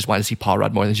felt like she just wanted to see Paul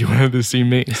Rudd more than she wanted to see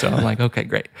me. So I'm like, okay,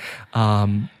 great.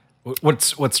 What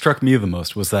struck me the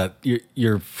most was that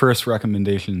your first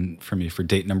recommendation for me for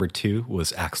date number 2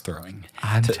 was axe throwing.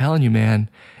 I'm telling you, man,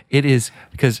 it is,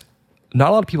 because not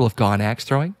a lot of people have gone axe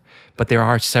throwing, but there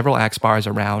are several axe bars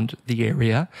around the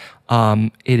area.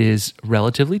 It is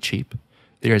relatively cheap.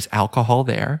 There's alcohol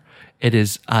there. It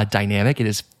is dynamic. It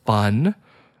is fun.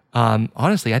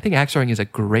 Honestly, I think axe throwing is a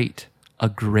great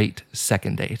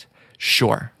second date.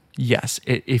 Sure. Yes.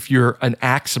 If you're an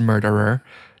axe murderer,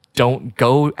 don't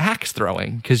go axe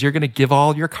throwing, because you're going to give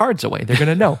all your cards away. They're going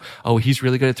to know, oh, he's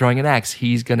really good at throwing an axe.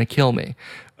 He's going to kill me.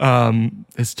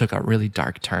 This took a really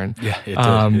dark turn. Yeah,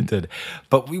 it did.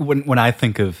 But when I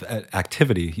think of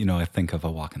activity, I think of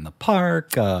a walk in the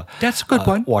park. That's a good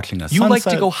one. Watching a sunset. You like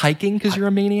to go hiking because you're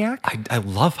a maniac? I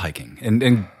love hiking,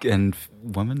 and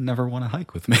women never want to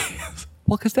hike with me.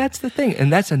 Well, because that's the thing,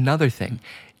 and that's another thing.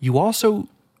 You also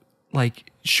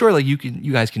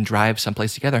you guys can drive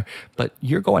someplace together, but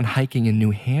you're going hiking in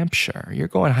New Hampshire. You're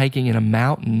going hiking in a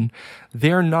mountain.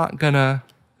 They're not gonna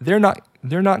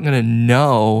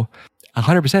know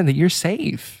 100% that you're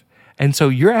safe. And so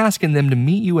you're asking them to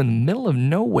meet you in the middle of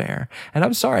nowhere. And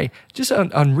I'm sorry, just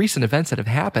on recent events that have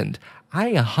happened,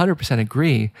 I 100%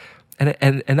 agree.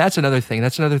 And that's another thing.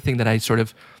 That's another thing that I sort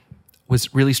of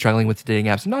was really struggling with the dating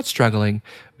apps. I'm not struggling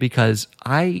because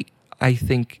I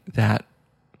think that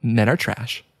men are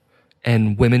trash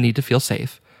and women need to feel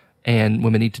safe and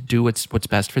women need to do what's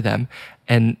best for them.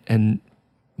 And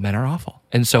men are awful.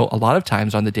 And so a lot of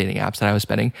times on the dating apps that I was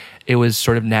spending, it was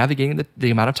sort of navigating the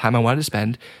amount of time I wanted to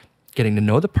spend, getting to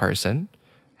know the person,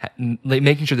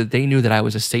 making sure that they knew that I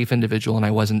was a safe individual and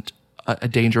I wasn't a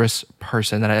dangerous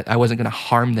person, that I wasn't going to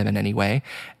harm them in any way.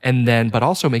 And then, but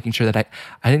also making sure that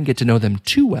I didn't get to know them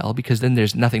too well, because then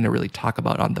there's nothing to really talk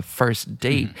about on the first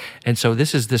date. Mm-hmm. And so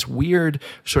this is this weird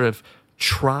sort of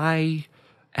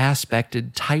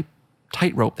tri-aspected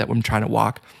tightrope that I'm trying to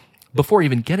walk before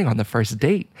even getting on the first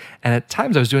date. And at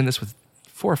times I was doing this with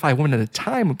 4 or 5 women at a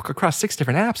time across 6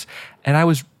 different apps. And I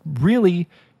was really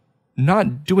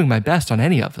not doing my best on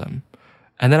any of them.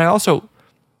 And then I also,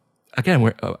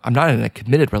 again, I'm not in a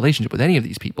committed relationship with any of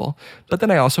these people, but then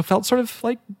I also felt sort of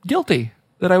like guilty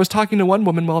that I was talking to one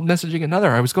woman while messaging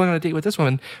another. I was going on a date with this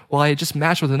woman while I had just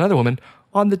matched with another woman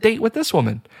on the date with this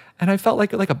woman. And I felt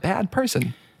like a bad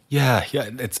person. Yeah.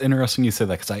 It's interesting you say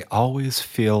that, because I always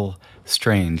feel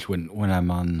strange when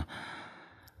I'm on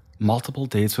multiple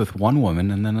dates with one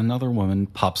woman and then another woman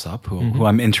pops up who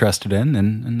I'm interested in,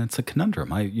 and it's a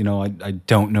conundrum. I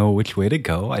don't know which way to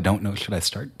go. I don't know, should I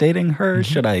start dating her? Mm-hmm.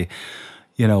 Should I,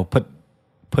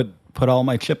 put all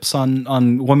my chips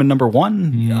on woman number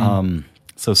 1? Mm-hmm.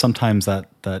 So sometimes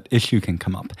that issue can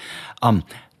come up.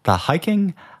 The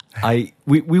hiking,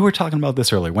 we were talking about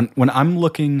this earlier. When I'm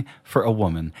looking for a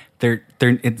woman,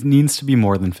 it needs to be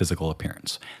more than physical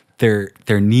appearance.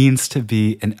 There needs to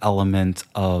be an element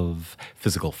of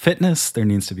physical fitness. There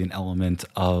needs to be an element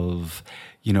of,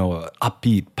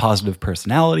 upbeat, positive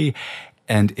personality.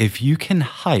 And if you can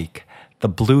hike the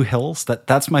Blue Hills,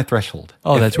 that's my threshold.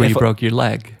 Oh, that's where you broke your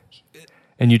leg.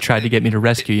 And you tried to get me to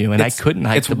rescue you, and I couldn't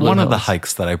hike the Blue Hills. It's one of the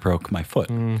hikes that I broke my foot.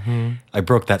 Mm-hmm. I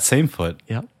broke that same foot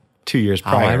 2 years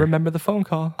prior. Oh, I remember the phone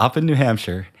call. Up in New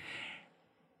Hampshire.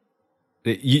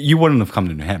 You wouldn't have come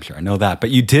to New Hampshire, I know that, but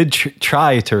you did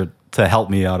try to help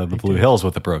me out of the Blue Hills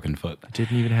with a broken foot. I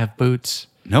didn't even have boots.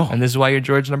 No. And this is why you're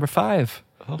George number 5.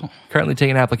 Oh. Currently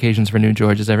taking applications for new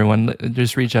Georges, everyone.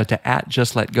 Just reach out to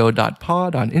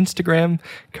 @justletgo.pod on Instagram.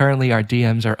 Currently our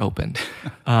DMs are open.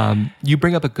 You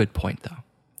bring up a good point, though.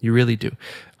 You really do.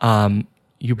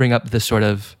 You bring up this sort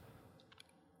of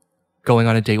going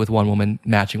on a date with one woman,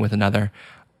 matching with another.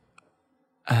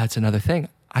 That's another thing.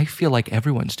 I feel like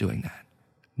everyone's doing that.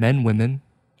 Men, women,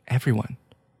 everyone.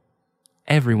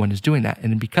 Everyone is doing that.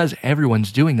 And because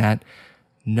everyone's doing that,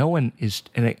 no one is,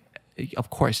 of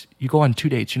course, you go on 2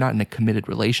 dates, you're not in a committed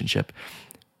relationship,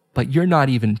 but you're not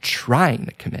even trying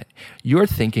to commit. You're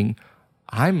thinking,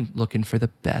 I'm looking for the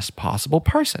best possible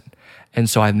person. And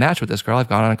so I've matched with this girl. I've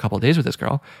gone on a couple of days with this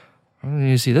girl.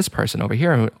 You see this person over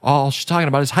here, and all she's talking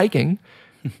about is hiking.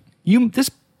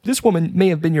 This woman may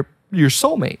have been your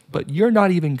soulmate, but you're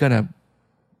not even going to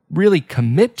really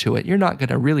commit to it. You're not going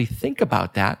to really think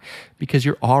about that because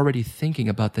you're already thinking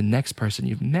about the next person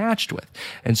you've matched with.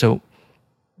 And so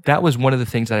that was one of the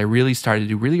things that I really started to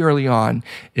do really early on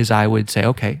is I would say,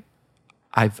 okay,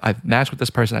 I've matched with this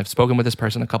person. I've spoken with this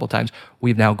person a couple of times.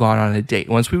 We've now gone on a date.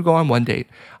 Once we would go on one date,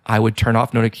 I would turn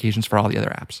off notifications for all the other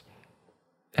apps.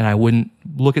 And I wouldn't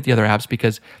look at the other apps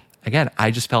because, again,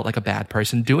 I just felt like a bad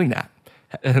person doing that.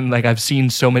 And like I've seen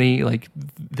so many like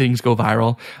things go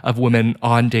viral of women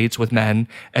on dates with men,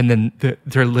 and then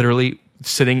they're literally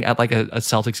sitting at like a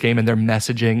Celtics game and they're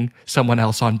messaging someone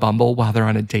else on Bumble while they're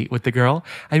on a date with the girl.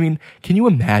 I mean, can you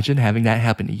imagine having that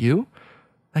happen to you?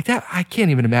 Like that, I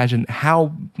can't even imagine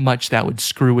how much that would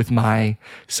screw with my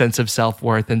sense of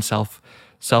self-worth and self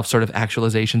sort of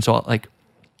actualization. So like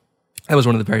that was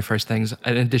one of the very first things,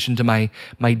 in addition to my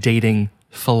dating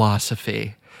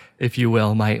philosophy, if you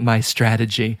will, my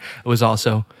strategy. It was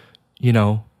also,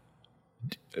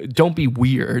 don't be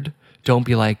weird. Don't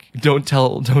be like, don't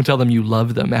tell them you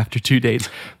love them after 2 dates,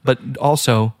 but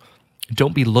also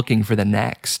don't be looking for the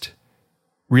next.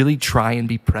 Really try and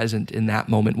be present in that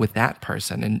moment with that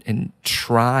person and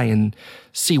try and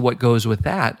see what goes with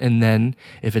that. And then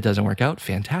if it doesn't work out,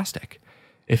 fantastic.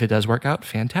 If it does work out,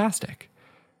 fantastic.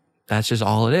 That's just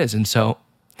all it is. And so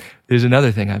there's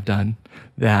another thing I've done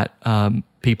that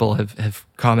people have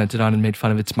commented on and made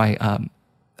fun of. It's my,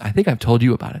 I think I've told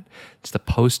you about it. It's the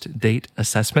post-date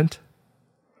assessment.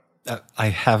 I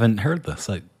haven't heard this.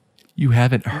 You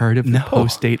haven't heard of the No.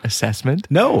 post-date assessment?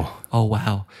 No. Oh,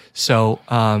 wow. So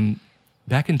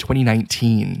back in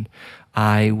 2019,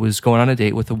 I was going on a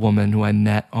date with a woman who I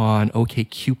met on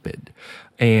OkCupid.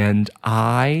 And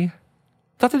I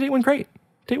thought the date went great.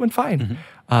 Date went fine.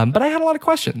 Mm-hmm. But I had a lot of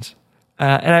questions.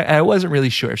 And I wasn't really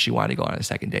sure if she wanted to go on a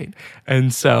second date.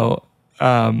 And so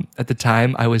at the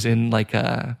time, I was in like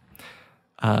a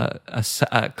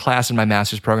class in my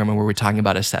master's program where we were talking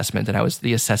about assessment. And I was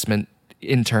the assessment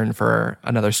intern for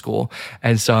another school.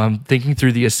 And so I'm thinking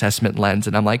through the assessment lens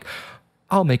and I'm like,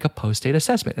 I'll make a post-date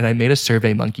assessment. And I made a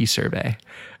SurveyMonkey survey.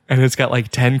 And it's got like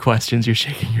 10 questions. You're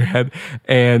shaking your head.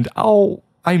 And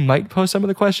I might post some of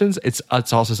the questions. It's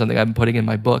also something I'm putting in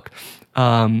my book.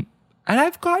 And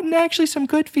I've gotten actually some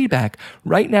good feedback.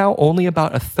 Right now, only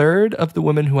about a third of the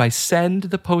women who I send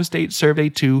the post-date survey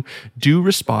to do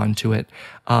respond to it.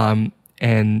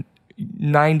 And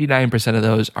 99% of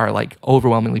those are like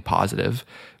overwhelmingly positive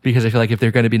because I feel like if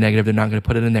they're going to be negative, they're not going to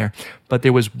put it in there. But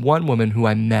there was one woman who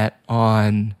I met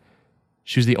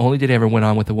she was the only date I ever went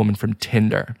on with a woman from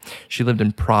Tinder. She lived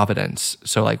in Providence,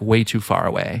 so like way too far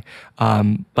away.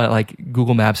 But like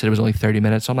Google Maps said it was only 30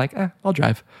 minutes. So I'm like, I'll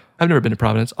drive. I've never been to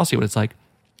Providence. I'll see what it's like.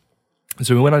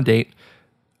 So we went on a date.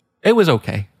 It was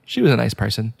okay. She was a nice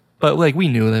person. But like we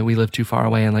knew that we lived too far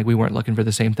away and like we weren't looking for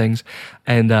the same things.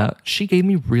 And she gave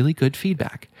me really good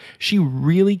feedback. She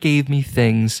really gave me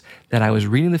things that I was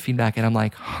reading the feedback and I'm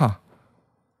like,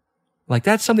 like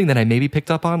that's something that I maybe picked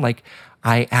up on. Like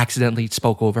I accidentally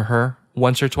spoke over her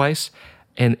once or twice.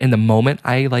 And in the moment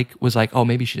I was like, oh,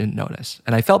 maybe she didn't notice.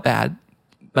 And I felt bad,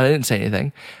 but I didn't say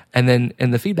anything. And then in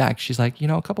the feedback, she's like,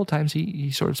 a couple of times he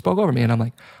sort of spoke over me. And I'm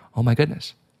like, oh my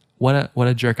goodness, what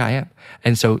a jerk I am.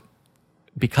 And so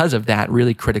because of that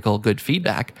really critical, good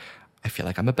feedback, I feel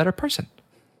like I'm a better person.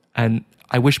 And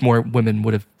I wish more women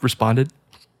would have responded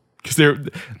because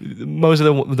most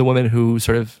of the women who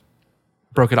sort of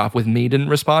broke it off with me didn't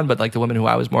respond, but like the women who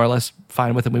I was more or less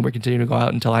fine with and we were continuing to go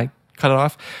out until I cut it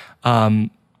off,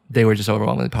 they were just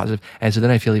overwhelmingly positive. And so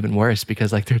then I feel even worse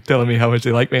because like they're telling me how much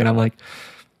they like me and I'm like,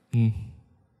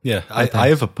 Yeah, I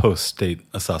have a post-date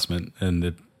assessment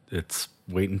and it's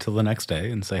wait until the next day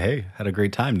and say, hey, had a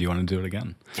great time. Do you want to do it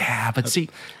again? Yeah, but see,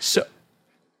 so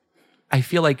I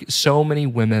feel like so many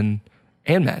women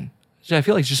and men, I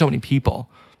feel like just so many people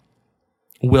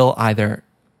will either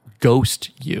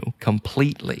ghost you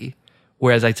completely,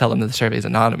 whereas I tell them that the survey is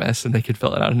anonymous and they can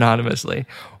fill it out anonymously,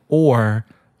 or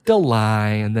they'll lie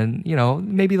and then,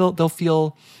 maybe they'll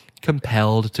feel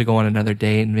compelled to go on another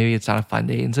date and maybe it's not a fun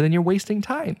date. And so then you're wasting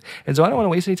time. And so I don't want to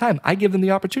waste any time. I give them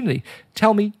the opportunity.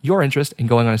 Tell me your interest in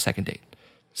going on a second date.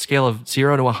 Scale of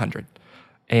 0 to 100.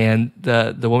 And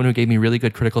the woman who gave me really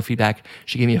good critical feedback,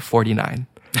 she gave me a 49.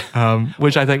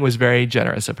 Which I think was very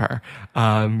generous of her.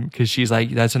 Because she's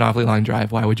like, that's an awfully long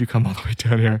drive. Why would you come all the way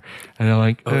down here? And I'm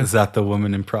like, Oh, is that the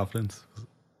woman in Providence?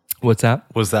 What's that?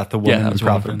 Was that the woman Yeah, that in was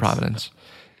one from Providence?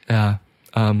 Providence.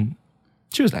 Yeah.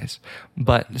 She was nice.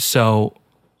 But so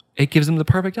it gives them the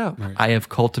perfect out. Right. I have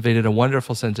cultivated a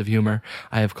wonderful sense of humor.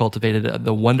 I have cultivated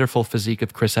the wonderful physique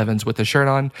of Chris Evans with a shirt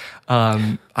on.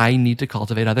 I need to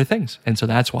cultivate other things. And so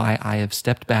that's why I have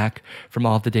stepped back from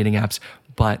all of the dating apps.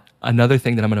 But another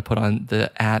thing that I'm going to put on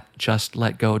the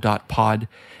 @justletgo.pod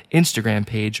Instagram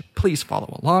page, please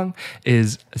follow along,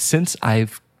 is since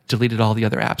I've deleted all the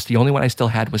other apps, the only one I still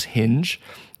had was Hinge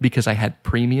because I had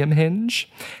premium Hinge.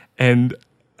 And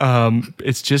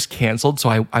it's just canceled.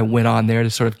 So I went on there to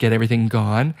sort of get everything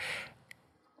gone.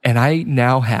 And I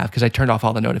now have, because I turned off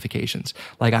all the notifications,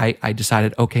 like I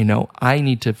decided, okay, no, I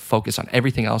need to focus on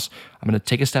everything else. I'm going to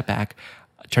take a step back,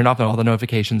 turn off all the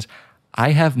notifications.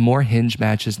 I have more Hinge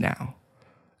matches now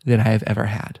than I have ever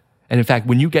had. And in fact,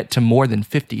 when you get to more than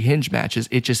 50 Hinge matches,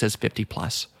 it just says 50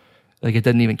 plus. Like it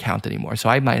doesn't even count anymore. So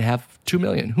I might have 2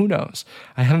 million. Who knows?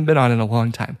 I haven't been on in a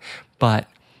long time. But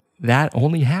that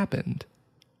only happened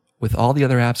with all the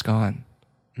other apps gone.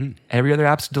 Every other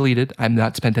app's deleted. I've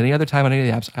not spent any other time on any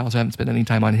of the apps. I also haven't spent any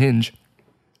time on Hinge.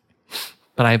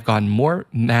 But I've gotten more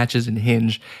matches in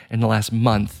Hinge in the last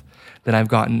month than I've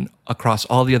gotten across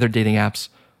all the other dating apps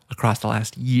across the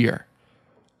last year.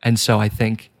 And so I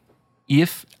think I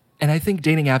think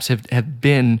dating apps have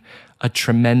been a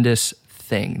tremendous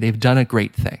thing. They've done a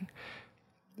great thing,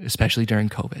 especially during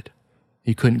COVID.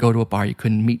 You couldn't go to a bar. You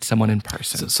couldn't meet someone in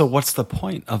person. So what's the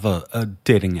point of a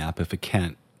dating app if it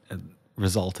can't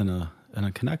result in a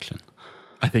connection?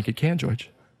 I think it can, George.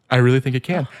 I really think it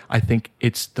can. I think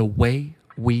it's the way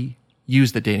we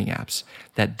use the dating apps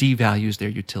that devalues their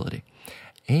utility.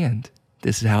 And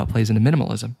this is how it plays into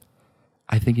minimalism.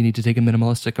 I think you need to take a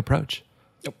minimalistic approach.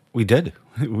 We did.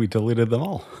 We deleted them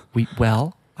all.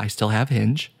 I still have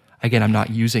Hinge. Again, I'm not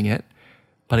using it.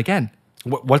 But again,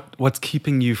 What's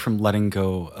keeping you from letting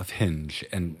go of Hinge?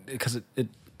 And because it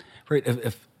right,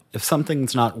 if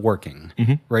something's not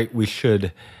working, right, we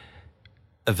should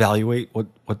evaluate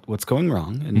what's going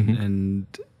wrong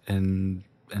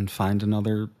and find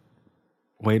another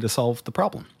way to solve the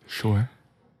problem. Sure.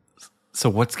 So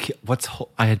what's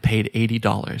I had paid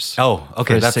 $80. Oh,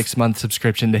 okay, for a 6-month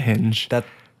subscription to Hinge.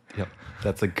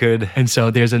 That's a good. And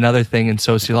so there's another thing in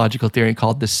sociological theory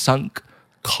called the sunk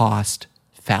cost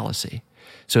fallacy.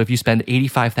 So if you spend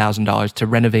 $85,000 to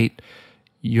renovate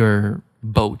your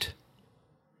boat,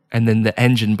 and then the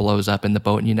engine blows up in the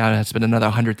boat, and you now have to spend another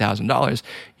 $100,000,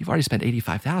 you've already spent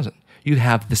 $85,000. You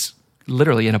have this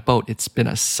literally in a boat. It's been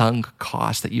a sunk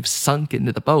cost that you've sunk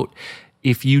into the boat.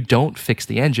 If you don't fix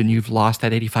the engine, you've lost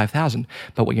that $85,000.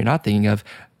 But what you're not thinking of,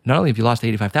 not only have you lost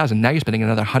 $85,000, now you're spending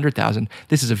another $100,000.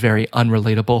 This is a very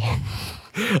unrelatable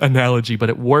analogy, but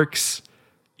it works.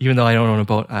 Even though I don't own a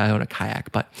boat, I own a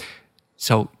kayak. But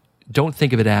so don't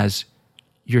think of it as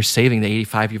you're saving the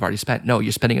 85 you've already spent. No,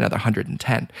 you're spending another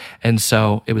 110. And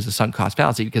so it was a sunk cost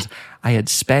fallacy because I had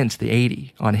spent the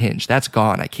 80 on Hinge. That's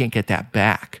gone. I can't get that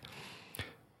back.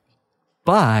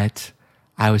 But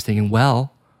I was thinking,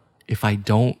 well, if I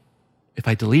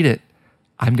delete it,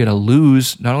 I'm going to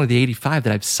lose not only the 85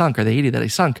 that I've sunk or the 80 that I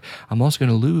sunk, I'm also going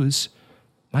to lose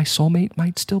my soulmate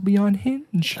might still be on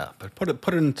Hinge. Yeah, but put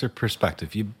it into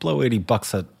perspective. You blow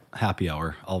 $80 at happy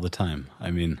hour all the time.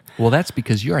 I mean, well, that's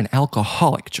because you're an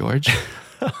alcoholic, George.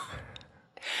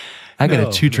 I got a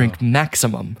 2-drink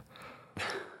maximum.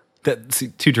 See,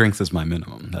 2 drinks is my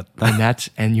minimum.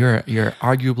 And you're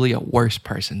arguably a worse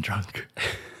person drunk.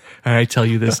 And I tell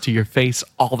you this to your face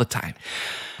all the time.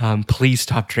 Please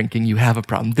stop drinking. You have a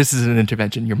problem. This is an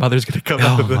intervention. Your mother's going to come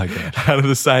out of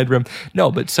the side room.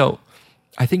 No, but so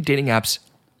I think dating apps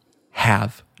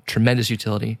have tremendous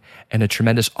utility and a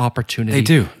tremendous opportunity.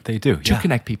 They do. To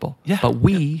connect people. Yeah. But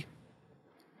me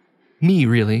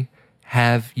really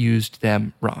have used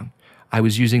them wrong. I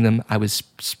was using them. I was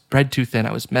spread too thin.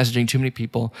 I was messaging too many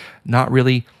people, not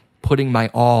really putting my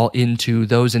all into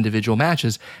those individual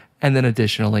matches. And then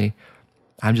additionally,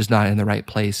 I'm just not in the right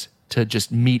place to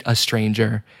just meet a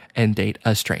stranger and date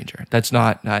a stranger. That's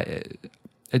not,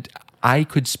 I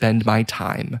could spend my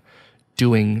time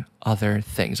doing other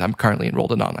things. I'm currently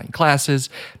enrolled in online classes,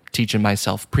 teaching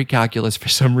myself pre-calculus for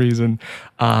some reason.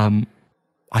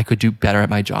 I could do better at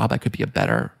my job. I could be a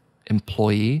better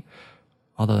employee,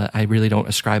 although I really don't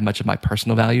ascribe much of my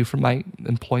personal value from my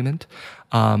employment.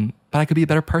 But I could be a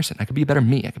better person. I could be a better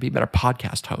me. I could be a better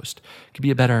podcast host. I could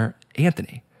be a better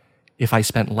Anthony if I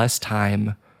spent less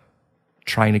time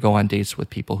trying to go on dates with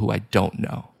people who I don't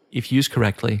know. if used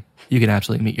correctly, you can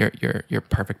absolutely meet your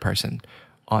perfect person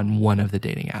on one of the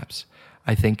dating apps.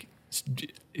 I think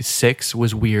 6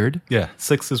 was weird. Yeah,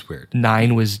 6 is weird.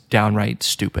 9 was downright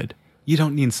stupid. You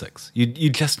don't need 6. You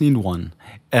just need 1.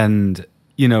 And,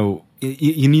 you know,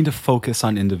 you need to focus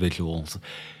on individuals.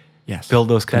 Yes. Build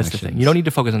those That's connections. the thing. You don't need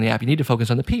to focus on the app. You need to focus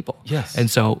on the people. Yes.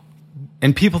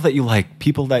 And people that you like,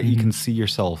 people that you can see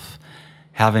yourself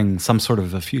having some sort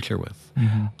of a future with.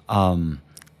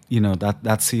 You know,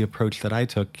 that's the approach that I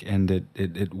took, and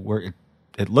it worked.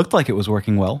 It looked like it was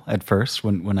working well at first.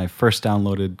 When I first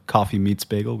downloaded Coffee Meets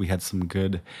Bagel, we had some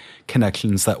good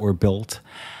connections that were built.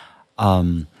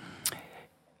 But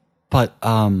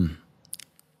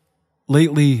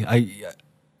lately, I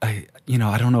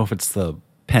don't know if it's the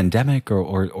pandemic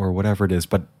or whatever it is,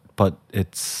 but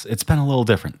it's been a little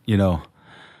different. You know,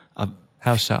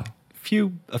 how so?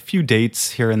 A few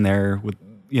dates here and there with,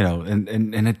 you know,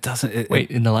 and it doesn't.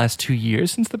 Wait, in the last 2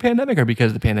 years since the pandemic, or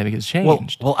because the pandemic has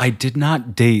changed? Well, I did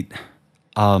not date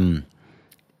in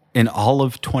all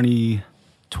of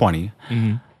 2020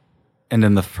 and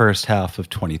in the first half of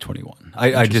 2021.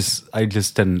 I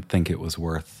just didn't think it was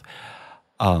worth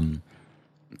the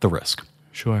risk.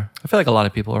 Sure. I feel like a lot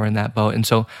of people are in that boat. And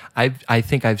so I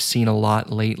think I've seen a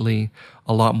lot lately,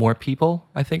 a lot more people,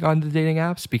 I think, on the dating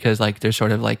apps, because like they're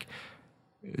sort of like,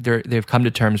 they've come to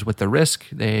terms with the risk.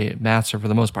 Maths are for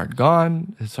the most part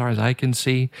gone, as far as I can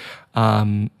see.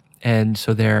 And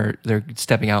so they're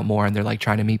stepping out more, and they're like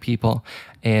trying to meet people,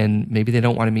 and maybe they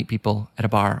don't want to meet people at a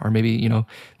bar, or maybe, you know,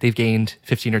 they've gained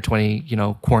 15 or 20, you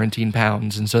know, quarantine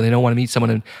pounds. And so they don't want to meet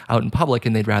someone out in public,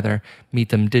 and they'd rather meet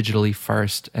them digitally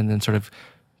first and then sort of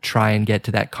try and get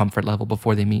to that comfort level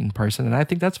before they meet in person. And I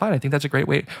think that's fine. I think that's a great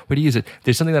way to use it.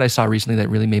 There's something that I saw recently that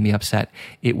really made me upset.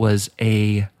 It was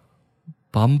a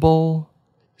Bumble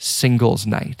singles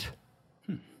night.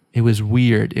 It was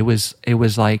weird. It was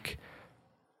like,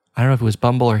 I don't know if it was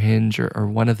Bumble or Hinge or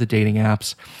one of the dating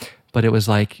apps, but it was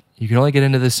like, you can only get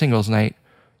into the singles night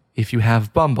if you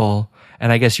have Bumble.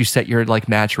 And I guess you set your like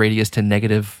match radius to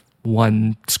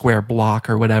 -1 square block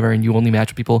or whatever, and you only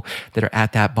match with people that are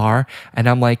at that bar. And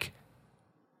I'm like,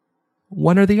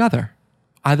 one or the other.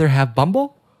 Either have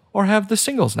Bumble or have the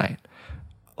singles night.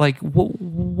 Like,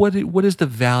 what is the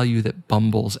value that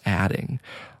Bumble's adding,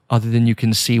 other than you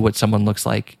can see what someone looks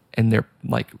like, and they're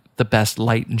like the best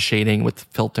light and shading with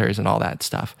filters and all that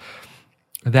stuff?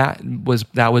 That was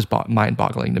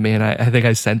mind-boggling to me, and I think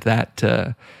I sent that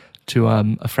to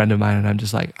a friend of mine, and I'm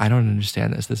just like, I don't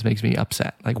understand this. This makes me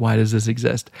upset. Like, why does this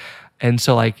exist? And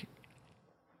so, like,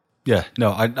 yeah,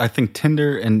 no, I think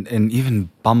Tinder and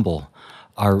even Bumble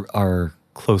are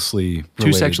closely related.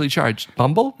 Too sexually charged.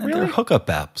 Bumble? And Really? they're hookup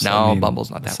apps. No, I mean,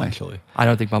 Bumble's not that essentially. way. I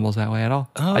don't think Bumble's that way at all.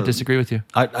 I disagree with you.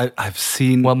 I've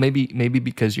seen. Well, maybe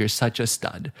because you're such a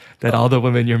stud that all the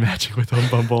women you're matching with on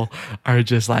Bumble are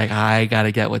just like, I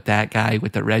gotta get with that guy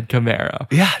with the red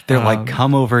Camaro. Yeah, they're like,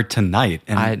 come over tonight.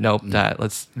 And I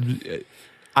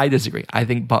disagree. I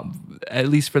think at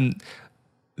least from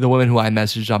the women who I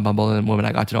messaged on Bumble and the women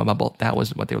I got to know on Bumble, that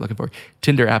wasn't what they were looking for.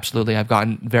 Tinder, absolutely. I've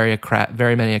gotten very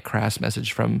many a crass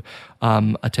message from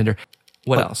a Tinder.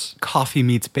 What else? Coffee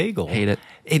Meets Bagel. Hate it.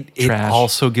 It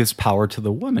also gives power to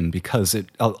the woman, because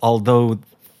although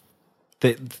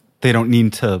they don't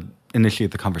need to initiate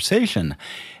the conversation,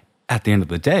 at the end of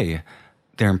the day,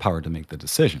 they're empowered to make the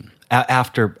decision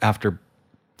after up to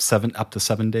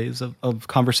 7 days of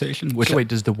conversation. So wait,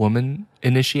 does the woman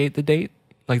initiate the date?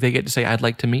 Like, they get to say, I'd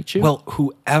like to meet you? Well,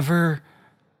 whoever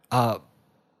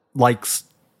likes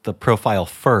the profile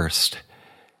first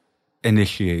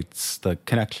initiates the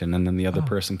connection, and then the other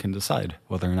person can decide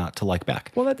whether or not to like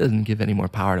back. Well, that doesn't give any more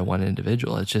power to one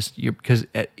individual. It's just because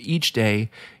each day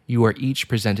you are each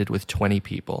presented with 20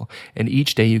 people, and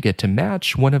each day you get to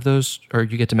match one of those, or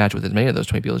you get to match with as many of those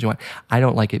 20 people as you want. I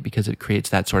don't like it because it creates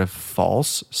that sort of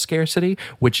false scarcity,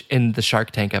 which in the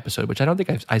Shark Tank episode, which I don't think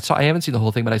I haven't seen the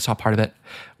whole thing, but I saw part of it,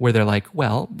 where they're like,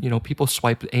 well, you know, people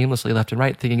swipe aimlessly left and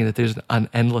right thinking that there's an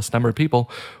endless number of people.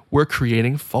 We're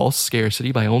creating false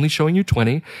scarcity by only showing you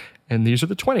 20, and these are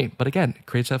the 20. But again, it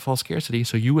creates that false scarcity.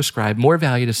 So you ascribe more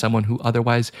value to someone who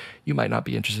otherwise you might not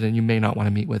be interested in, you may not want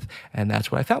to meet with. And that's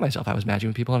what I found myself. I was matching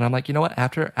with people, and I'm like, you know what?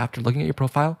 After looking at your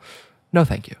profile, no,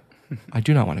 thank you. I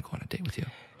do not want to go on a date with you.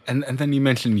 And then you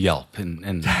mentioned Yelp,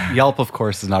 and Yelp, of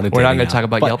course, is not a dating app. We're not going to talk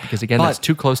about Yelp because, again, that's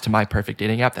too close to my perfect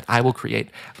dating app that I will create.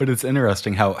 But it's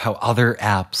interesting how other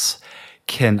apps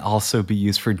can also be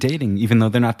used for dating, even though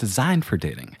they're not designed for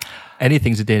dating.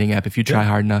 Anything's a dating app if you try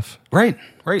hard enough. Right.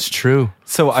 It's true.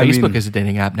 So Facebook is a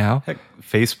dating app now. Heck,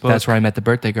 Facebook. That's where I met the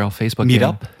birthday girl. Facebook.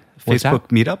 Meetup. What's Facebook that?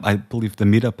 Meetup. I believe the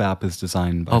Meetup app is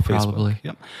designed by Facebook. Probably.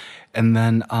 Yep. And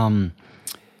then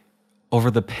over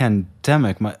the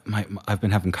pandemic, I've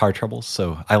been having car troubles,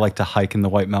 so I like to hike in the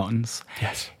White Mountains.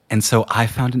 Yes. And so I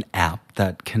found an app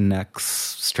that connects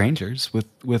strangers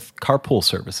with carpool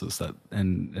services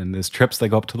and there's trips that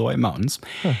go up to the White Mountains.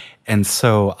 And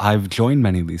so I've joined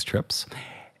many of these trips,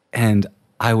 and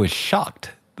I was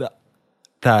shocked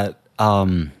that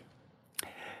one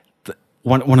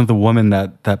of the women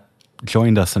that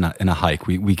joined us in a hike,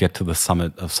 we get to the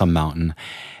summit of some mountain,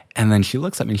 and then she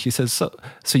looks at me and she says,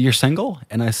 so you're single?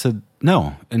 And I said,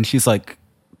 no. And she's like,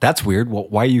 that's weird. Well,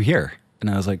 why are you here? And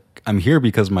I was like, I'm here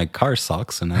because my car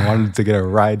sucks and I wanted to get a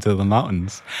ride to the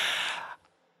mountains.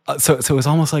 So it was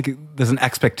almost like there's an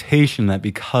expectation that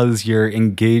because you're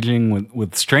engaging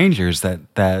with strangers that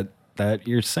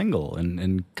you're single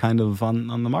and kind of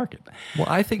on the market. Well,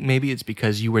 I think maybe it's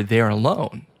because you were there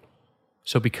alone.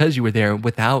 So because you were there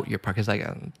without your partners, like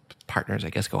partners, I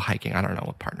guess, go hiking. I don't know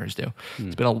what partners do.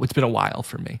 It's been a while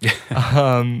for me.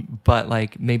 But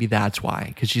like maybe that's why.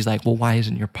 Because she's like, well, why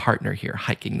isn't your partner here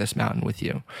hiking this mountain with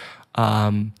you?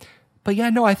 But yeah,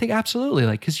 no, I think absolutely.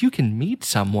 Like, because you can meet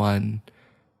someone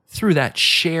through that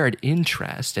shared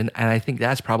interest. And I think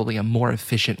that's probably a more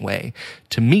efficient way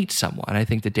to meet someone. I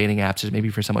think the dating apps is maybe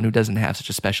for someone who doesn't have such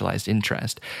a specialized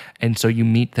interest. And so you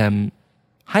meet them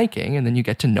hiking, and then you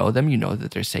get to know them. You know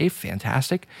that they're safe.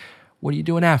 Fantastic. What are you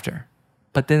doing after?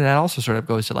 But then that also sort of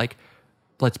goes to like,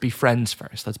 let's be friends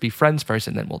first. Let's be friends first,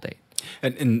 and then we'll date.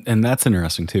 And that's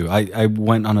interesting too. I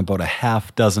went on about a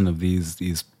half dozen of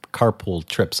these carpool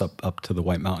trips up to the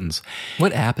White Mountains.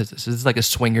 What app is this? Is this like a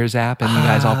swingers app, and you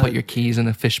guys all put your keys in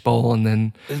a fishbowl, and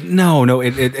then? No,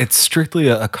 it's strictly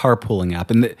a carpooling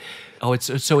app. And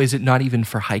So is it not even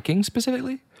for hiking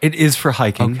specifically? It is for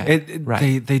hiking. Okay,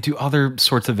 right. They do other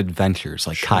sorts of adventures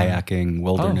like kayaking,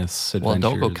 wilderness adventures.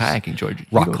 Well, don't go kayaking, George.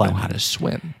 Rock you don't climbing. know how to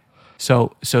swim.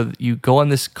 So you go on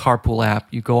this carpool app,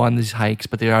 you go on these hikes,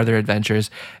 but there are other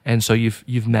adventures, and so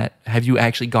you've met. Have you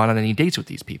actually gone on any dates with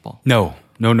these people? No.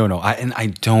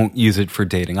 I don't use it for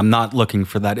dating. I'm not looking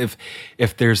for that.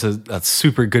 If there's a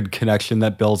super good connection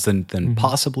that builds, then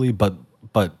possibly, but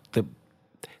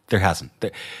there hasn't.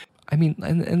 I mean,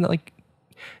 and like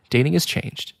dating has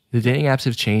changed. The dating apps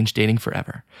have changed dating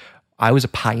forever. I was a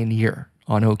pioneer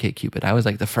on OkCupid. I was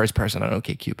like the first person on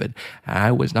OkCupid. And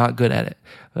I was not good at it.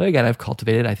 But again, I've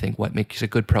cultivated, I think, what makes a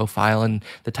good profile and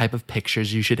the type of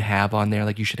pictures you should have on there.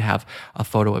 Like you should have a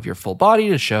photo of your full body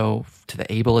to show to the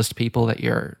ableist people that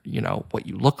you're, what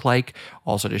you look like.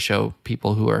 Also to show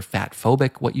people who are fat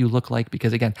phobic what you look like.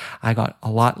 Because again, I got a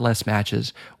lot less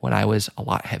matches when I was a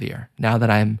lot heavier. Now that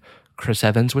I'm Chris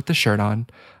Evans with the shirt on,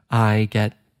 I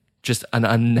get just an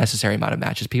unnecessary amount of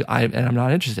matches. And I'm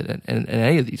not interested in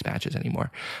any of these matches anymore.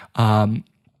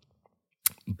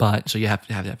 But so you have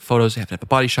to have photos, you have to have a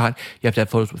body shot, you have to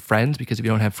have photos with friends, because if you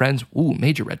don't have friends,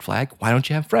 major red flag. Why don't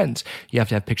you have friends? You have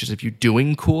to have pictures of you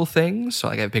doing cool things. So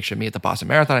like I have a picture of me at the Boston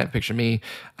Marathon, I have a picture of me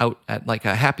out at like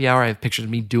a happy hour, I have pictures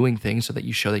of me doing things so that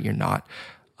you show that you're not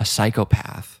a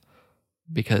psychopath.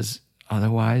 Because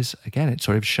otherwise, again, it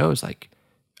sort of shows like,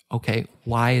 okay,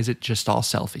 why is it just all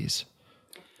selfies?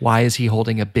 Why is he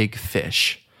holding a big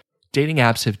fish? Dating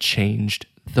apps have changed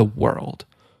the world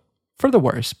for the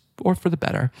worse or for the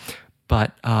better.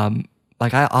 But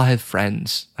like I'll have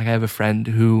friends. Like I have a friend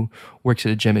who works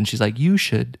at a gym, and she's like, you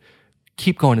should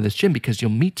keep going to this gym because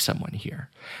you'll meet someone here.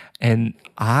 And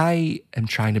I am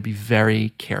trying to be very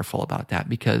careful about that,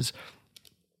 because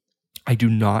I do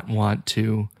not want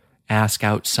to ask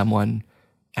out someone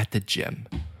at the gym,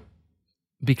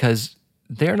 because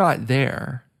they're not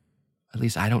there. At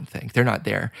least I don't think. They're not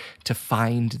there to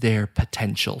find their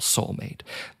potential soulmate.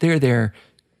 They're there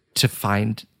to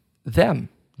find them.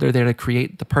 They're there to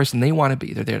create the person they want to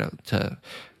be. They're there to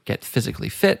get physically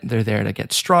fit. They're there to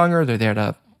get stronger. They're there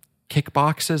to kick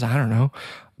boxes. I don't know.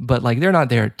 But like they're not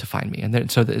there to find me.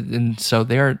 And so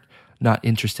they're not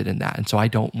interested in that. And so I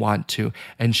don't want to.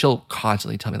 And she'll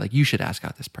constantly tell me like, you should ask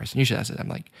out this person. You should ask it. I'm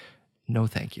like, no,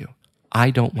 thank you. I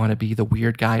don't want to be the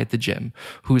weird guy at the gym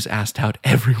who's asked out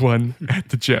everyone at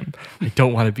the gym. I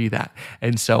don't want to be that.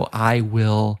 And so I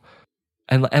will,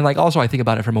 and like also I think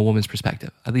about it from a woman's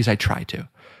perspective. At least I try to.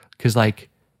 Because like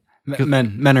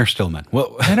men are still men.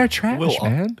 Well, men are trash,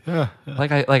 man. Yeah.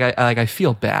 I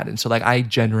feel bad. And so like I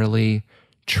generally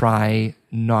try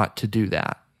not to do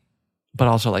that. But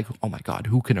also like, oh my God,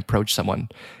 who can approach someone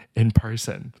in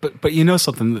person? But you know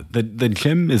something, the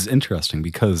gym is interesting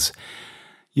because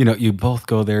you both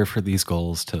go there for these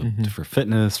goals for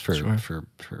fitness, for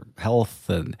health,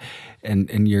 and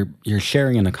you're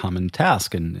sharing in a common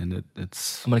task, and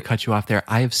it's. I'm going to cut you off there.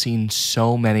 I have seen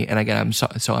so many, and again, I'm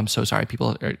so sorry,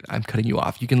 people. I'm cutting you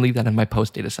off. You can leave that in my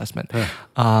post date assessment.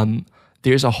 Yeah.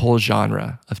 there's a whole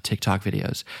genre of TikTok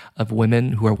videos of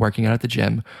women who are working out at the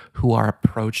gym who are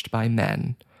approached by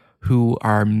men who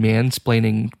are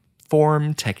mansplaining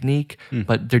form, technique,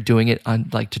 but they're doing it on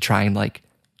like to try and like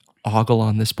ogle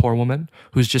on this poor woman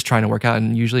who's just trying to work out,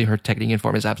 and usually her technique and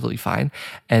form is absolutely fine.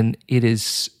 And it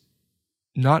is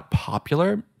not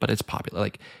popular, but it's popular.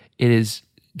 Like it is,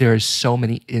 there are so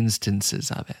many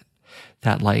instances of it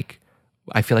that like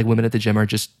I feel like women at the gym are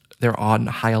just, they're on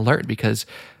high alert because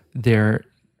they're,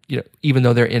 you know, even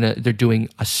though they're doing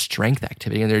a strength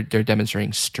activity and they're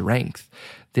demonstrating strength,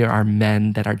 there are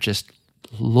men that are just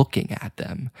looking at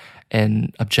them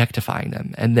and objectifying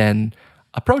them and then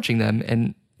approaching them,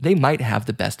 and they might have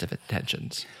the best of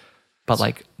intentions, but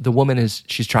like the woman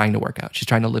she's trying to work out, she's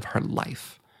trying to live her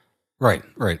life. Right.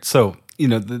 So, you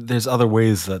know, there's other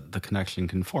ways that the connection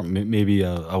can form. Maybe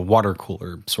a water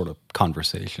cooler sort of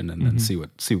conversation, and then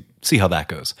see how that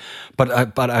goes. But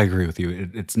I agree with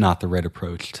you. It's not the right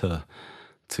approach to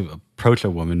approach a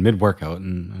woman mid workout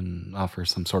and offer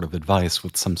some sort of advice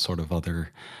with some sort of other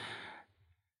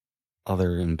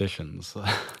ambitions.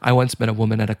 I once met a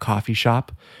woman at a coffee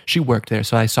shop. She worked there,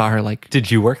 so I saw her like.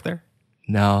 Did you work there?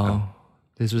 No. Oh.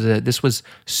 This was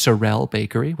Sorel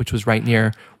Bakery, which was right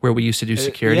near where we used to do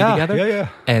security together. Yeah.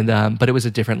 And but it was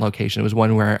a different location. It was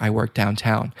one where I worked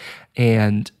downtown,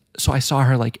 and so I saw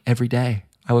her like every day.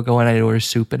 I would go and I'd order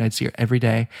soup, and I'd see her every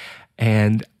day,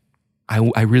 and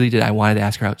I really did. I wanted to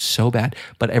ask her out so bad,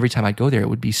 but every time I'd go there, it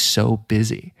would be so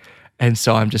busy, and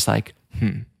so I'm just like,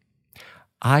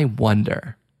 I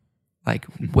wonder. Like,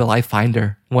 will I find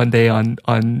her one day on?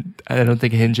 I don't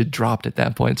think Hinge had dropped at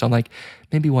that point, so I'm like,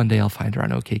 maybe one day I'll find her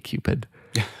on OkCupid.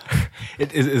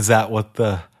 Is that what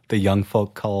the young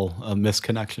folk call a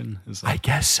misconnection? I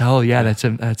guess so. Yeah,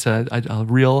 that's a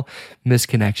real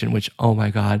misconnection. Which, oh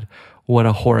my god, what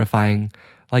a horrifying!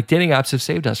 Like dating apps have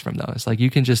saved us from those. Like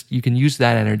you can use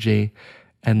that energy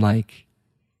and like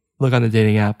look on the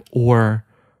dating app, or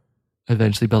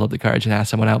eventually build up the courage and ask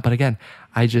someone out. But again,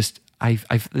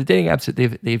 the dating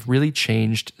apps, they've really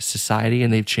changed society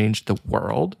and they've changed the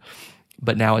world,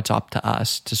 but now it's up to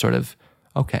us to sort of,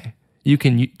 okay, you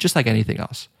can, just like anything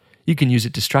else, you can use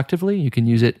it destructively, you can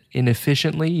use it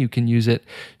inefficiently, you can use it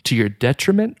to your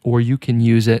detriment, or you can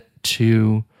use it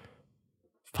to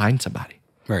find somebody.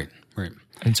 Right.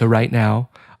 And so right now,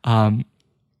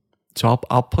 so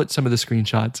I'll put some of the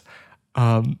screenshots.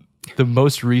 The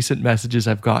most recent messages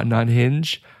I've gotten on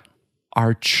Hinge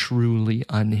are truly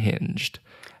unhinged.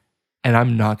 And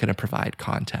I'm not going to provide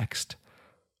context.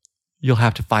 You'll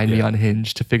have to find me on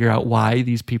Hinge to figure out why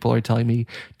these people are telling me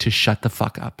to shut the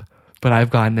fuck up. But I've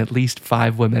gotten at least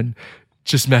 5 women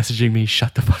just messaging me,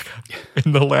 shut the fuck up,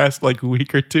 in the last like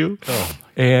week or two. Oh.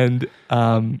 And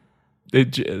that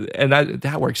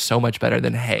works so much better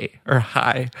than hey or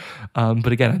hi.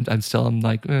 But again, I'm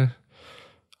like,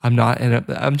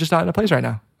 I'm just not in a place right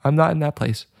now. I'm not in that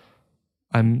place.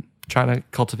 I'm trying to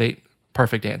cultivate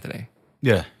perfect Anthony.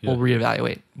 Yeah. We'll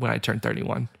reevaluate when I turn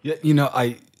 31. Yeah, you know,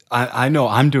 I know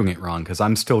I'm doing it wrong because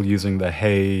I'm still using the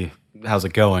hey, how's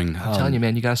it going? I'm telling you,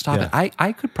 man, you gotta stop it.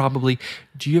 I could probably.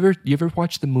 Do you ever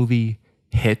watch the movie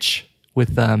Hitch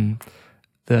with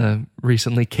the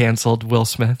recently canceled Will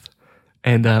Smith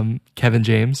and Kevin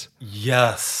James?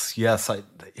 Yes.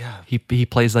 He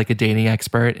plays like a dating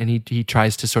expert, and he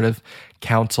tries to sort of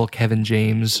counsel Kevin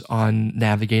James on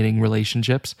navigating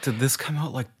relationships. Did this come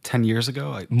out like 10 years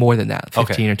ago? More than that,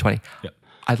 15 or 20. Yep.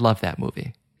 I love that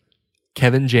movie.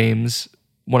 Kevin James,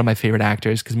 one of my favorite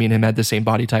actors, because me and him had the same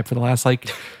body type for the last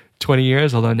like 20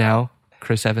 years, although now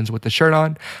Chris Evans with the shirt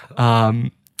on.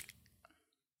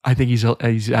 I think he's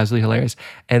absolutely hilarious,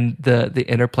 and the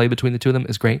interplay between the two of them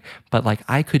is great. But like,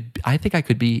 I think I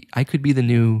could be the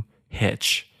new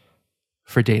Hitch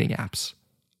for dating apps,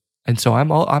 and so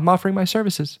I'm offering my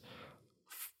services,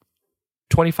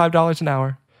 $25 an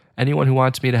hour. Anyone who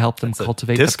wants me to help them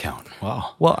cultivate discount.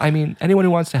 Wow. Well, I mean, anyone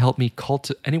who wants to help me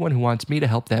anyone who wants me to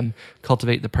help them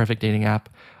cultivate the perfect dating app.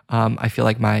 I feel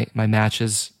like my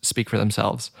matches speak for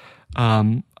themselves.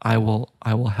 I will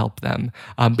help them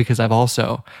because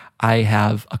I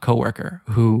have a coworker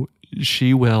who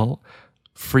she will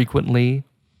frequently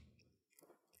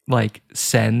like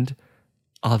send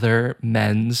other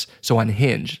men's. So on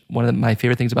Hinge, one of my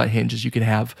favorite things about Hinge is you can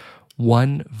have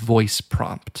one voice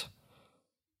prompt.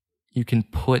 You can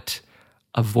put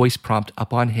a voice prompt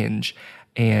up on Hinge,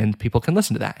 and people can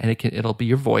listen to that, and it'll be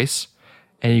your voice.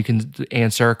 And you can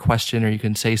answer a question, or you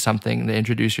can say something to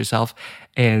introduce yourself.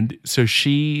 And so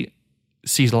she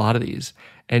sees a lot of these,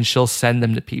 and she'll send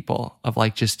them to people of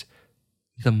like just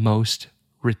the most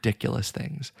ridiculous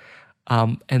things.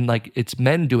 And like it's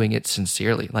men doing it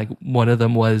sincerely. Like one of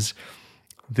them was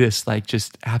this like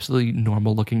just absolutely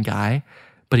normal looking guy,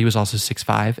 but he was also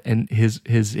 6'5", and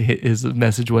his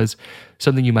message was,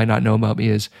 something you might not know about me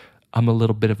is I'm a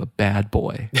little bit of a bad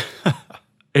boy.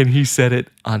 And he said it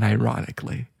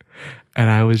unironically. And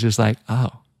I was just like,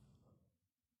 oh,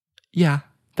 yeah,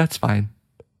 that's fine.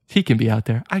 He can be out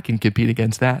there. I can compete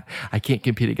against that. I can't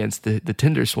compete against the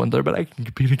Tinder swindler, but I can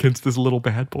compete against this little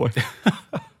bad boy.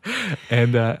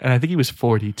 And I think he was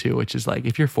 40 too, which is like,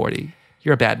 if you're 40,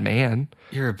 you're a bad man.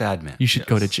 You're a bad man. You should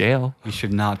go to jail. You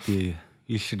should not be.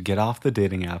 You should get off the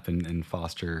dating app and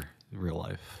foster real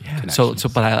life. Yeah. So,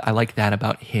 but I like that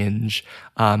about Hinge,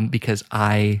 because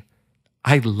I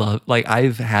love, like,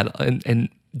 I've had, and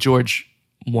George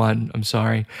one, I'm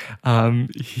sorry. You're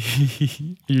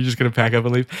just gonna pack up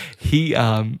and leave. He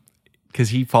because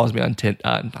he follows me on not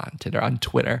on Tinder, on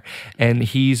Twitter, and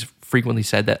he's frequently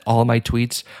said that all of my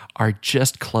tweets are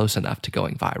just close enough to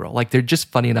going viral. Like, they're just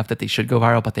funny enough that they should go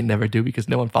viral, but they never do because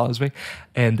no one follows me.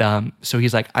 And so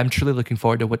he's like, I'm truly looking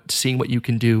forward to seeing what you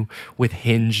can do with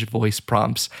Hinge voice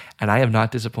prompts. And I have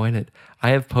not disappointed. I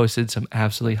have posted some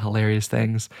absolutely hilarious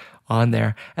things on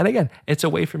there. And again, it's a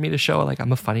way for me to show, like,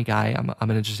 I'm a funny guy. I'm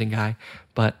an interesting guy.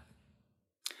 But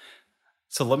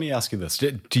so let me ask you this.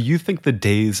 Do you think the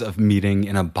days of meeting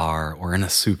in a bar or in a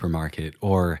supermarket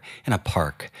or in a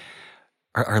park,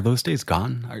 are those days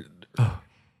gone?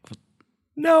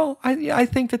 No, I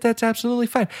think that's absolutely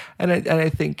fine. And I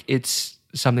think it's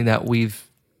something that we've,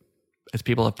 as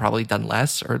people, have probably done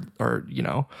less, or you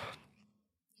know,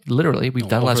 literally we've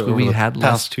done less. We've had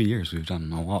less. Past 2 years, we've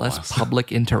done a lot less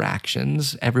public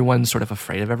interactions. Everyone's sort of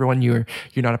afraid of everyone. You're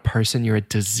not a person. You're a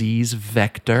disease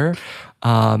vector,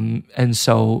 and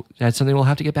so that's something we'll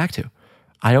have to get back to.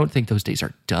 I don't think those days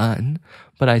are done,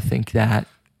 but I think that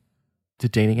the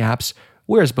dating apps,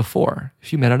 whereas before,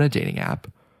 if you met on a dating app,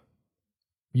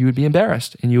 you would be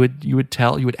embarrassed, and you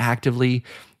would actively,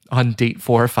 on date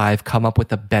 4 or 5, come up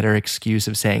with a better excuse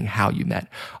of saying how you met.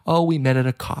 Oh, we met at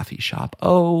a coffee shop.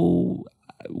 Oh,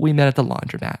 we met at the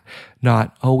laundromat.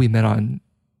 Not, oh, we met on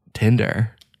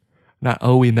Tinder. Not,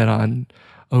 oh, we met on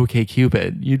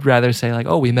OkCupid. You'd rather say, like,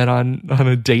 oh, we met on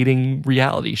a dating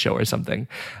reality show or something.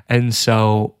 And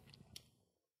so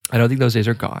I don't think those days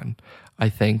are gone. I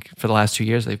think for the last 2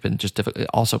 years, they've been just difficult.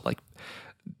 Also, like,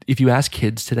 if you ask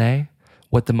kids today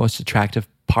what the most attractive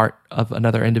part of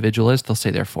another individual is, they'll say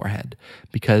their forehead.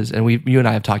 Because, and you and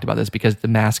I have talked about this, because the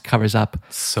mask covers up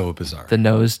so bizarre the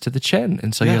nose to the chin.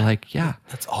 And so you're like, yeah.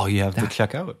 That's all you have to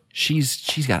check out.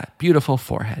 She's got a beautiful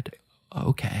forehead.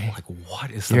 Okay. Like, what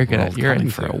is that? You're in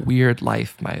for a weird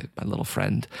life, my little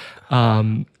friend.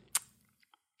 But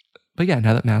yeah,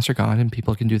 now that masks are gone and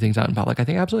people can do things out in public, I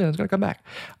think absolutely that's going to come back.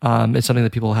 It's something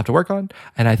that people will have to work on.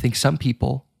 And I think some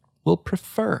people will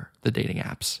prefer the dating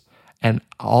apps. And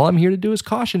all I'm here to do is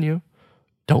caution you.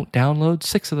 Don't download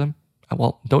 6 of them.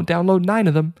 Well, don't download 9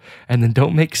 of them. And then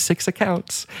don't make 6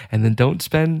 accounts. And then don't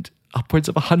spend upwards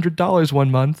of $100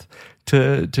 one month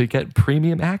to get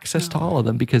premium access to all of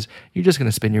them, because you're just going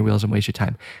to spin your wheels and waste your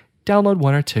time. Download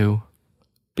 1 or 2.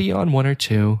 Be on 1 or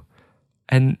 2.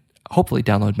 And hopefully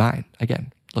download mine.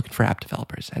 Again, looking for app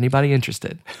developers. Anybody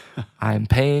interested? I'm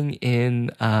paying in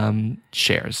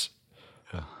shares.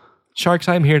 Sharks,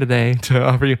 I'm here today to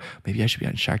offer you. Maybe I should be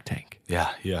on Shark Tank.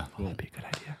 Yeah. That'd be a good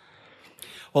idea.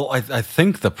 Well, I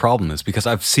think the problem is because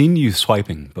I've seen you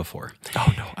swiping before.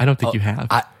 Oh, no, I don't think you have.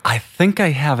 I think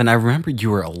I have, and I remember you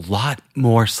were a lot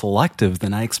more selective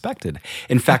than I expected.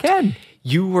 In fact,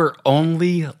 you were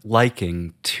only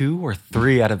liking 2 or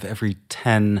 3 out of every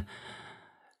 10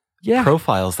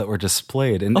 profiles that were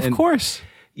displayed. And, of course.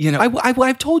 You know,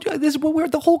 I've told you, this is what we're,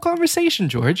 the whole conversation,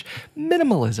 George.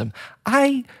 Minimalism.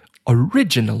 I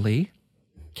originally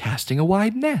casting a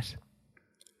wide net.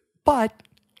 But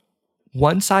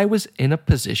once I was in a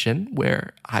position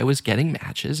where I was getting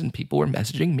matches and people were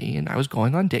messaging me and I was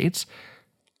going on dates,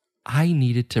 I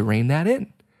needed to rein that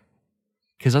in.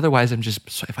 Because otherwise,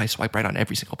 if I swipe right on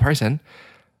every single person,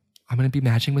 I'm going to be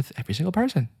matching with every single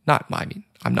person.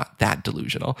 I'm not that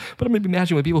delusional, but I'm going to be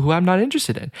matching with people who I'm not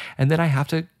interested in. And then I have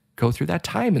to go through that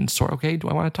time and sort, okay, do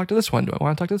I want to talk to this one? Do I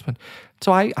want to talk to this one?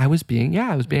 So I was being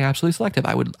absolutely selective.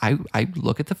 I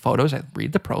look at the photos, I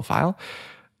read the profile,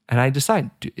 and I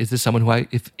decide, is this someone who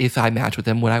if I match with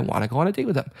them, would I want to go on a date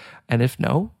with them? And if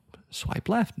no, swipe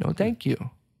left. No, thank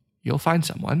you. You'll find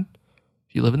someone.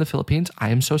 If you live in the Philippines, I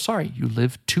am so sorry. You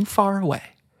live too far away.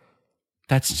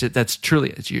 That's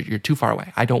truly it. You're too far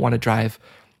away. I don't want to drive.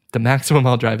 The maximum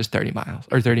I'll drive is 30 miles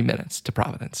or 30 minutes to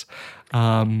Providence.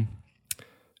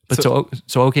 But so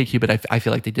OkCupid, I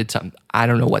feel like they did something. I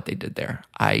don't know what they did there.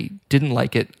 I didn't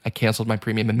like it. I canceled my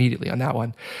premium immediately on that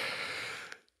one.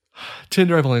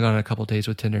 Tinder, I've only gone on a couple days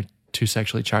with Tinder too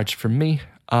sexually charged for me.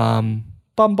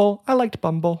 Bumble, I liked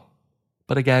Bumble.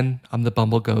 But again, I'm the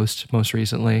Bumble ghost most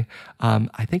recently.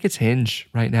 I think it's Hinge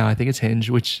right now. I think it's Hinge,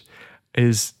 which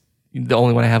is the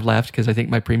only one I have left because I think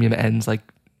my premium ends like,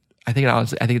 I think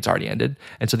it's already ended.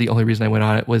 And so the only reason I went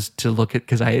on it was to look at,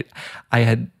 because I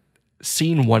had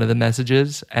seen one of the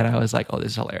messages and I was like, oh,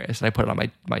 this is hilarious. And I put it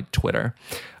on my Twitter.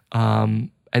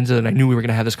 And so then I knew we were going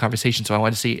to have this conversation. So I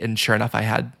wanted to see, and sure enough, I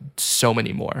had so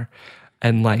many more.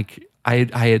 And like,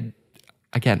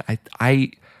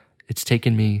 it's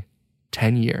taken me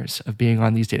 10 years of being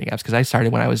on these dating apps because I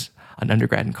started when I was an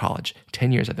undergrad in college.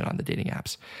 10 years I've been on the dating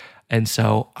apps. And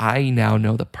so I now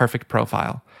know the perfect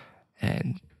profile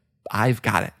and I've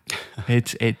got it.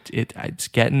 It's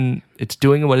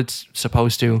doing what it's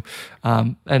supposed to.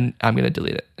 And I'm going to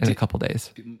delete it in a couple days.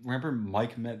 Remember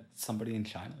Mike met somebody in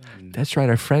China? That's right.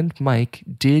 Our friend Mike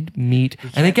did meet.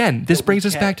 And again, this brings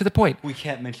us back to the point. We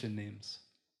can't mention names.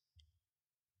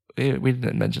 We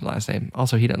didn't mention last name.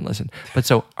 Also, he doesn't listen. But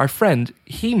so our friend,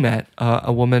 he met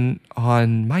a woman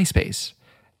on MySpace.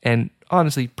 And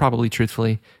honestly, probably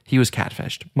truthfully, he was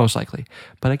catfished, most likely.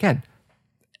 But again,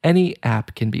 any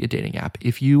app can be a dating app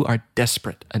if you are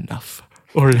desperate enough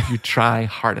or if you try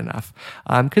hard enough.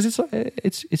 Because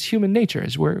it's human nature.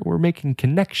 We're making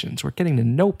connections. We're getting to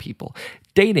know people.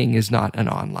 Dating is not an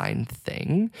online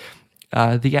thing.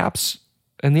 The apps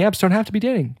don't have to be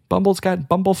dating. Bumble's got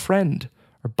Bumble Friend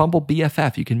or Bumble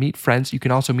BFF. You can meet friends. You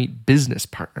can also meet business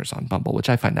partners on Bumble, which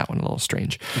I find that one a little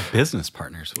strange. Business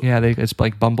partners? Yeah, it's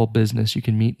like Bumble Business. You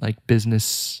can meet like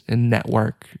business and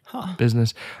network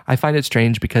business. I find it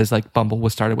strange because like Bumble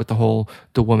was started with the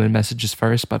woman messages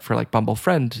first, but for like Bumble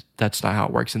Friend, that's not how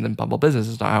it works. And then Bumble Business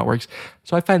is not how it works.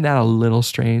 So I find that a little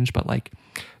strange, but like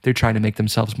they're trying to make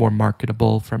themselves more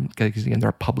marketable because again, they're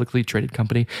a publicly traded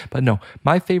company. But no,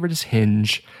 my favorite is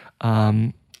Hinge.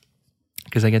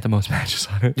 Because I get the most matches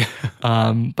on it.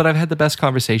 But I've had the best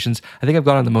conversations. I think I've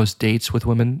gone on the most dates with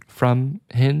women from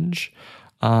Hinge.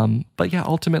 But yeah,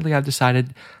 ultimately I've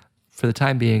decided for the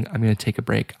time being, I'm going to take a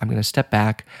break. I'm going to step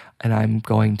back and I'm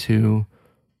going to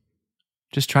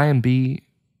just try and be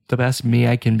the best me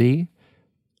I can be,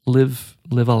 live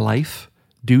a life,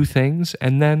 do things,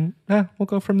 and then we'll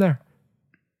go from there.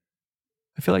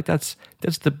 I feel like that's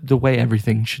the way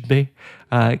everything should be,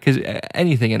 because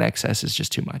anything in excess is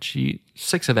just too much.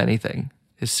 6 of anything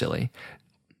is silly.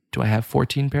 Do I have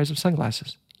 14 pairs of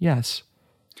sunglasses? Yes,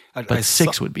 but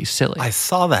 6 would be silly. I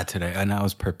saw that today, and I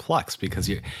was perplexed because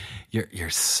you're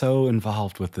so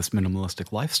involved with this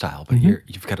minimalistic lifestyle, but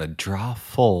you've got a drawer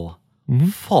full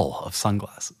of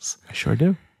sunglasses. I sure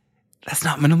do. That's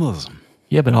not minimalism.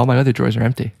 Yeah, but all my other drawers are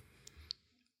empty.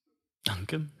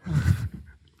 Good.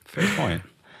 Fair point.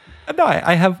 No,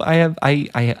 I have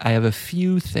a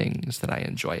few things that I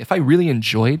enjoy. If I really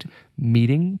enjoyed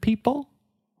meeting people,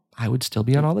 I would still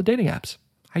be on all the dating apps.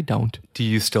 I don't. Do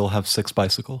you still have 6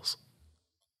 bicycles?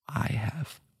 I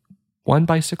have 1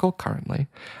 bicycle currently,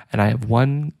 and I have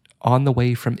 1 on the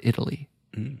way from Italy.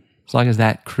 As long as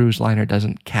that cruise liner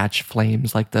doesn't catch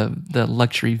flames like the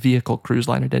luxury vehicle cruise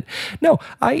liner did. No,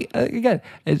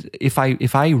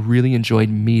 if I really enjoyed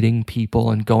meeting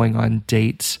people and going on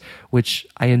dates, which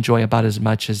I enjoy about as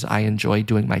much as I enjoy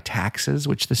doing my taxes,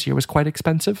 which this year was quite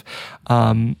expensive,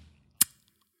 I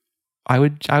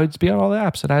would be on all the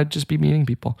apps and I'd just be meeting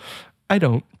people. I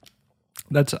don't.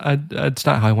 That's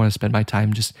not how I want to spend my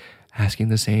time, just asking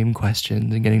the same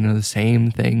questions and getting to know the same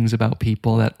things about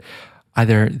people that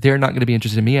either they're not going to be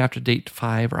interested in me after date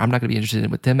 5, or I'm not going to be interested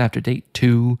in with them after date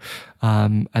 2.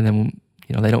 And then,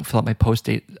 they don't fill out my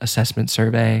post-date assessment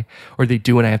survey, or they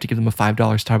do and I have to give them a $5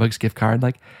 Starbucks gift card.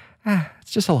 Like,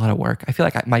 it's just a lot of work. I feel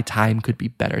like my time could be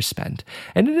better spent,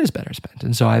 and it is better spent.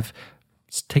 And so I've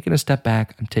taken a step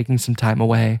back. I'm taking some time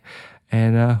away,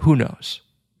 and who knows?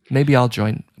 Maybe I'll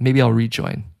join. Maybe I'll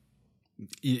rejoin.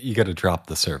 You got to drop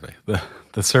the survey.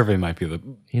 The survey might be the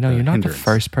you're not hindrance. The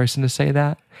first person to say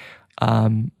that.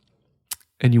 And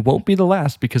you won't be the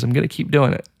last because I'm going to keep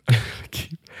doing it.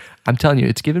 I'm telling you,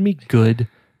 it's given me good,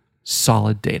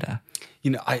 solid data.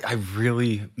 I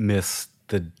really miss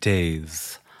the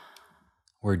days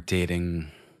where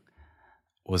dating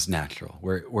was natural,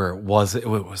 where it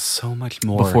was so much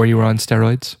more. Before you were on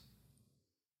steroids?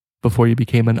 Before you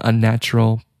became an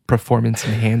unnatural,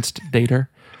 performance-enhanced dater?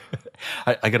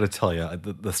 I got to tell you,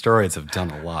 the steroids have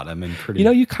done a lot. I mean, pretty.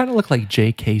 You kind of look like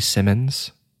J.K.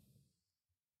 Simmons.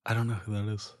 I don't know who that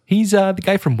is. He's the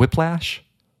guy from Whiplash.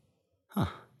 Huh.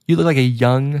 You look like a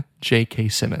young J.K.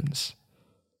 Simmons.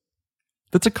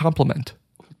 That's a compliment.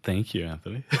 Thank you,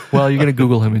 Anthony. Well, you're going to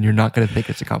Google him and you're not going to think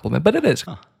it's a compliment, but it is.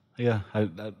 Huh. Yeah,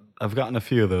 I've gotten a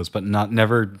few of those, but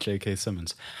never J.K.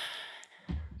 Simmons.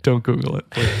 Don't Google it,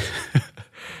 please.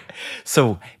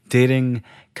 So dating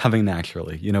coming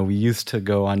naturally. You know, we used to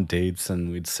go on dates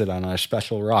and we'd sit on a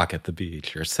special rock at the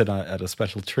beach or sit at a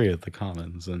special tree at the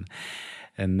commons, and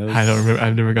those. I don't remember.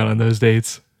 I've never gone on those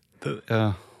dates.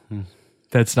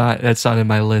 That's not in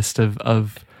my list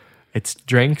of it's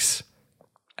drinks,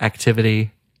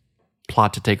 activity,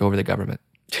 plot to take over the government.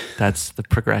 That's the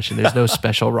progression. There's no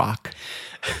special rock.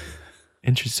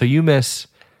 Interesting. So you miss.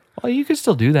 Well, you can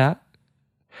still do that.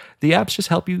 The apps just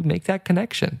help you make that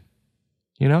connection.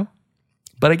 You know.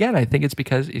 But again, I think it's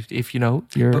because if you know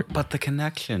you're. But the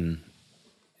connection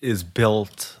is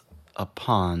built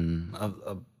upon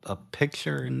a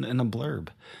picture and a blurb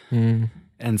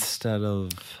instead of.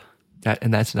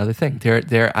 And that's another thing.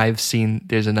 I've seen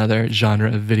there's another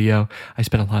genre of video. I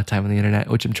spend a lot of time on the internet,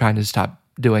 which I'm trying to stop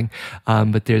doing.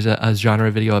 But there's a genre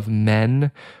of video of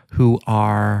men who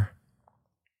are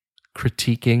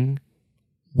critiquing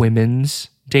women's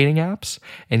dating apps,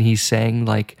 and he's saying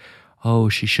like, oh,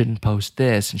 she shouldn't post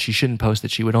this, and she shouldn't post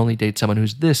that she would only date someone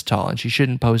who's this tall, and she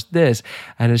shouldn't post this.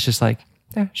 And it's just like,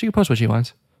 she can post what she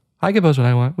wants. I can post what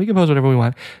I want. We can post whatever we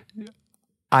want.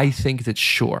 I think that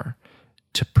sure,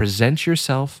 to present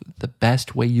yourself the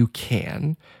best way you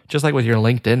can, just like with your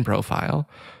LinkedIn profile,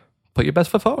 put your best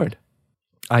foot forward.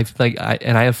 I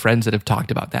have friends that have talked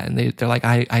about that, and they're like,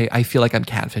 I feel like I'm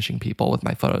catfishing people with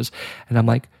my photos, and I'm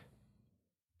like,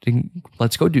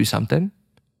 let's go do something.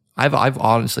 I've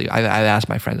honestly asked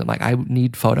my friends, I'm like, I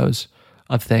need photos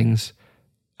of things.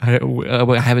 I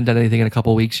haven't done anything in a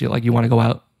couple of weeks. You're like, you want to go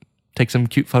out, take some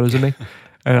cute photos of me,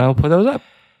 and I'll put those up.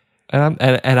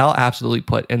 And I'll absolutely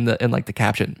put in the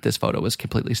caption, this photo was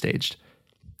completely staged,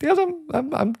 because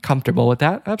I'm comfortable with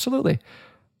that. Absolutely.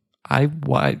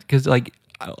 Because like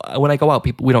when I go out,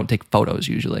 we don't take photos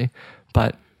usually,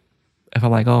 but if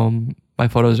I'm like, oh, my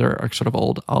photos are sort of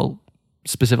old, I'll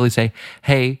specifically say,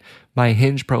 hey, my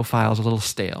Hinge profile is a little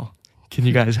stale. Can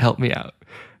you guys help me out?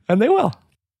 And they will.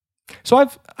 So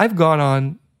I've gone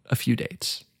on a few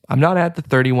dates. I'm not at the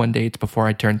 31 dates before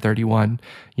I turned 31,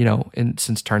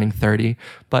 since turning 30,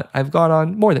 but I've gone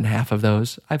on more than half of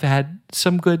those. I've had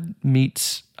some good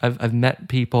meets. I've met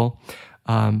people,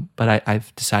 but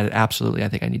I've decided absolutely I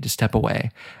think I need to step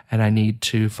away and I need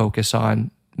to focus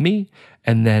on me,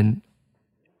 and then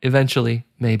eventually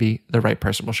maybe the right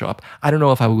person will show up. I don't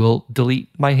know if I will delete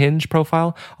my Hinge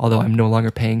profile, although I'm no longer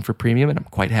paying for premium, and I'm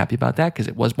quite happy about that because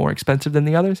it was more expensive than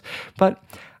the others. But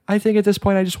I think at this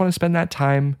point, I just want to spend that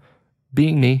time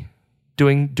being me,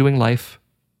 doing life,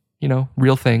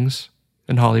 real things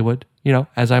in Hollywood,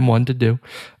 as I'm one to do.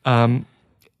 And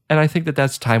I think that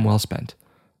that's time well spent.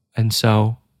 And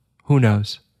so, who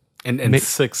knows? And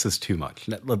 6 is too much.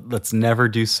 Let's never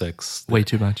do 6. Way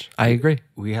too much. I agree.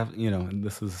 We have, and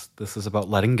this is about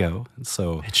letting go.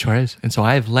 So it sure is. And so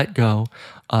I have let go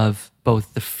of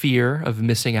both the fear of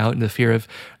missing out and the fear of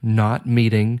not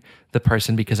meeting the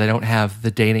person because I don't have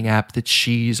the dating app that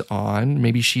she's on.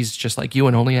 Maybe she's just like you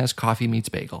and only has coffee meets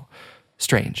bagel.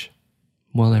 Strange.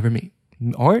 We'll never meet.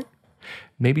 Or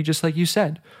maybe just like you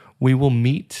said, we will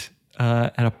meet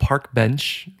at a park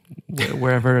bench,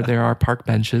 wherever there are park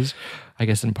benches, I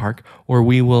guess in a park, or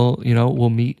we will,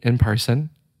 we'll meet in person.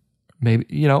 Maybe,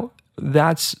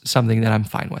 that's something that I'm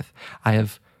fine with. I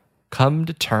have come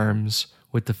to terms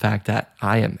with the fact that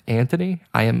I am Anthony.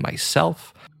 I am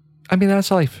myself. I mean, that's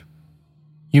life.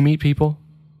 You meet people.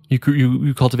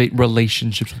 You cultivate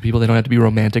relationships with people. They don't have to be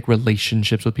romantic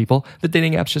relationships with people. The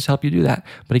dating apps just help you do that.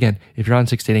 But again, if you're on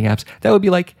 6 dating apps, that would be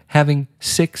like having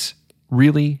 6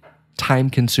 really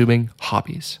time-consuming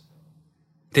hobbies.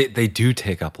 They do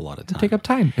take up a lot of time. They take up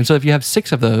time. And so if you have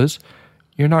 6 of those,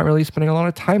 you're not really spending a lot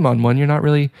of time on one. You're not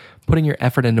really putting your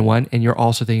effort into one. And you're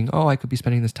also thinking, oh, I could be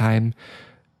spending this time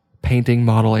painting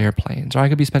model airplanes, or I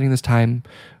could be spending this time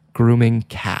grooming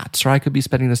cats, or I could be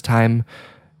spending this time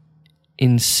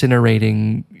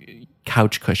incinerating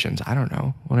couch cushions. I don't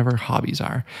know, whatever hobbies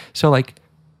are. So like,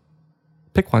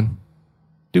 pick one.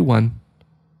 Do one.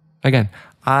 Again,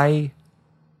 I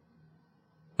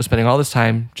was spending all this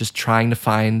time just trying to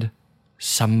find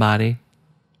somebody.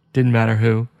 Didn't matter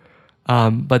who.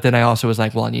 But then I also was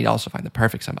like, well, I need to also find the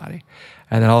perfect somebody.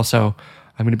 And then also,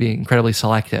 I'm going to be incredibly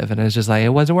selective. And it's just like, it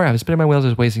wasn't where I was spinning my wheels,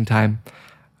 just wasting time.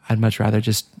 I'd much rather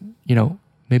just,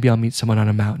 maybe I'll meet someone on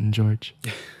a mountain, George.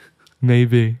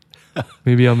 Maybe.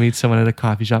 Maybe I'll meet someone at a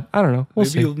coffee shop. I don't know. We'll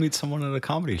see. Maybe you'll meet someone at a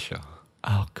comedy show.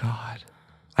 Oh, God.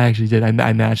 I actually did.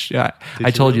 I matched.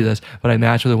 I told you this, but I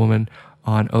matched with a woman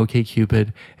on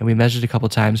OkCupid, and we messaged a couple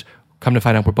times. Come to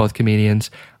find out, we're both comedians.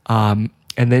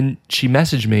 And then she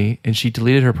messaged me and she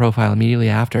deleted her profile immediately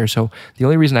after. So the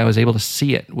only reason I was able to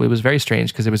see it was very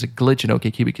strange because there was a glitch in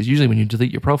OkCupid, because usually when you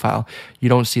delete your profile, you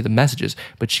don't see the messages.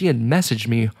 But she had messaged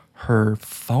me her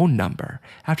phone number.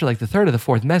 After like the third or the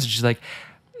fourth message, she's like,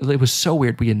 it was so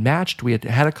weird. We had matched. We had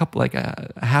a couple, like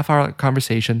a half-hour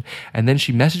conversation. And then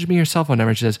she messaged me her cell phone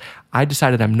number. She says, I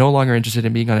decided I'm no longer interested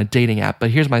in being on a dating app,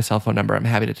 but here's my cell phone number. I'm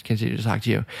happy to continue to talk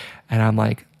to you. And I'm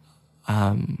like,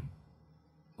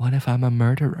 what if I'm a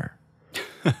murderer?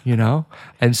 You know?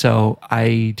 And so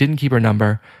I didn't keep her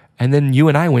number. And then you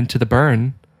and I went to the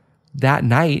burn that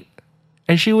night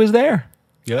and she was there.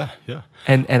 Yeah.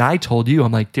 And I told you,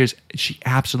 I'm like, she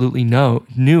absolutely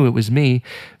knew it was me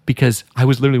because I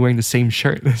was literally wearing the same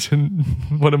shirt that's in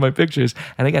one of my pictures.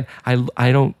 And again, I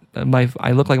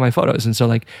look like my photos. And so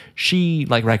like she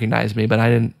like recognized me, but I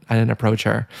didn't approach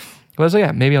her. I was like,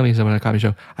 yeah, maybe I'll meet someone at a comedy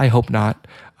show. I hope not.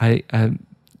 I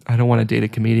don't want to date a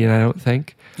comedian, I don't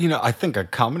think. I think a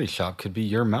comedy shop could be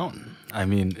your mountain. I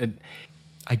mean,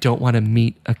 I don't want to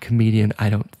meet a comedian, I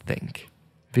don't think.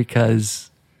 Because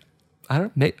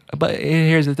but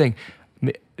here's the thing.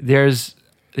 There's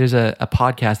a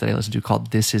podcast that I listen to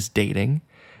called This Is Dating,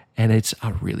 and it's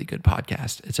a really good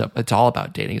podcast. It's all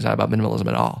about dating. It's not about minimalism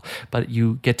at all. But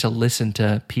you get to listen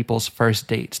to people's first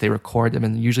dates. They record them,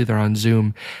 and usually they're on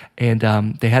Zoom. And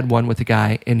they had one with a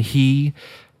guy, and he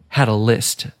had a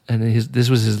list, and this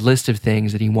was his list of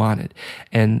things that he wanted.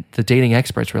 And the dating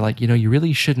experts were like, you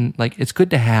really shouldn't, like, it's good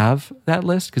to have that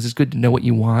list because it's good to know what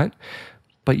you want,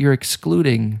 but you're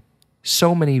excluding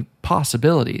so many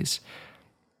possibilities.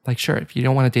 Like, sure, if you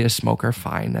don't want to date a smoker,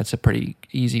 fine. That's a pretty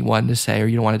easy one to say. Or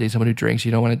you don't want to date someone who drinks.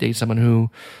 You don't want to date someone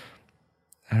who,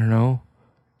 I don't know,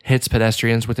 hits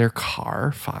pedestrians with their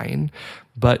car, fine.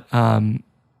 But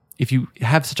if you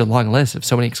have such a long list of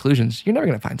so many exclusions, you're never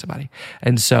going to find somebody.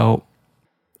 And so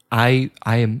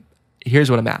here's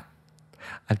what I'm at.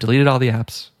 I've deleted all the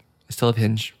apps. I still have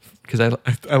Hinge because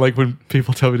I like when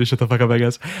people tell me to shut the fuck up, I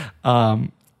guess.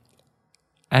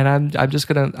 And I'm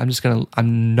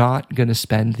not gonna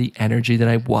spend the energy that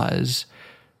I was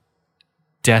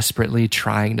desperately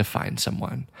trying to find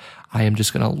someone. I am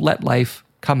just gonna let life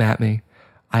come at me.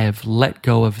 I have let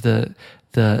go of the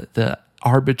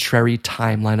arbitrary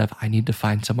timeline of I need to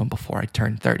find someone before I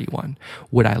turn 31.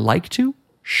 Would I like to?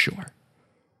 Sure.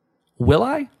 Will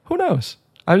I? Who knows?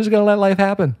 I'm just gonna let life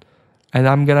happen. And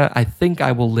I think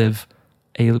I will live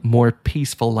a more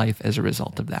peaceful life as a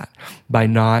result of that by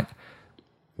not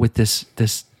with this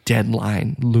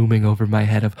deadline looming over my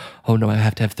head of, oh no, I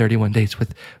have to have 31 dates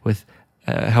with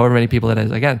however many people that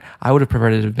is. Again, I would have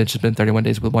preferred it if it's just been 31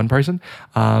 days with one person.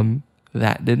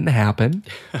 That didn't happen.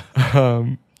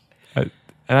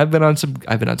 And I've been on some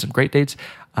great dates.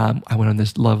 I went on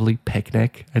this lovely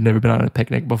picnic. I'd never been on a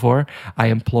picnic before. I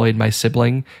employed my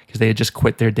sibling because they had just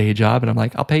quit their day job, and I'm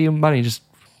like, I'll pay you money. Just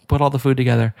put all the food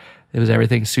together. It was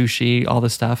everything, sushi, all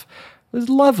the stuff. It was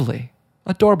lovely,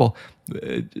 adorable.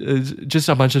 Just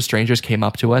a bunch of strangers came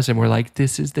up to us and were like,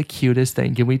 "This is the cutest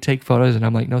thing. Can we take photos?" And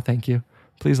I'm like, "No, thank you.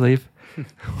 Please leave."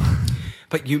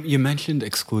 But you mentioned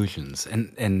exclusions,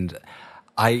 and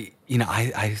I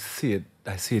see it.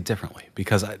 I see it differently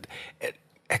because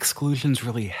exclusions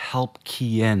really help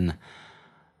key in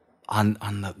on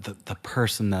the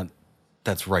person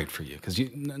that's right for you, because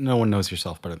no one knows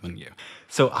yourself better than you.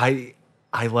 So I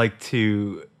like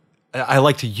to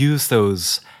use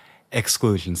those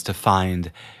exclusions to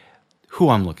find who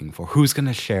I'm looking for, who's going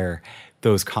to share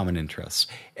those common interests,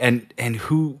 and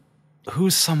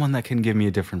who's someone that can give me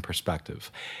a different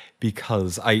perspective,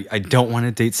 because I don't want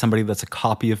to date somebody that's a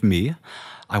copy of me.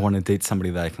 I want to date somebody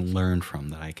that I can learn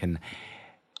from, that I can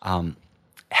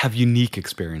have unique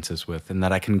experiences with, and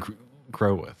that I can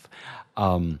grow with.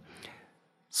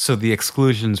 So the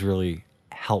exclusions really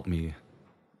help me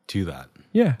do that.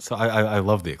 Yeah. So I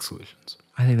love the exclusions.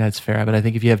 I think that's fair. But I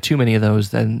think if you have too many of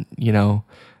those, then,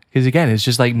 because again, it's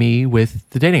just like me with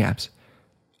the dating apps.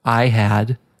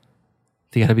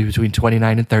 They got to be between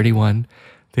 29 and 31.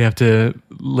 They have to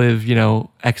live,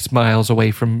 X miles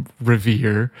away from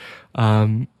Revere.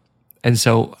 And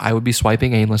so I would be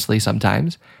swiping aimlessly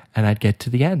sometimes, and I'd get to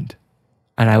the end.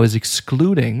 And I was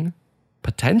excluding,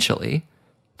 potentially,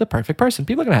 the perfect person.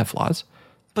 People are going to have flaws.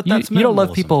 But that's you don't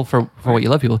love people for what you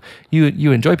love people.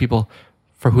 You enjoy people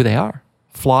for who they are,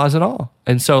 flaws and all.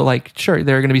 And so, sure,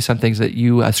 there are going to be some things that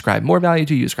you ascribe more value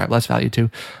to, you ascribe less value to.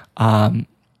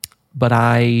 But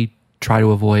I try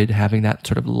to avoid having that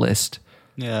sort of list.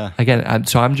 Yeah. Again,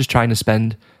 I'm just trying to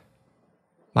spend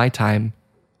my time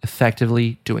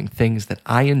effectively doing things that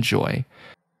I enjoy.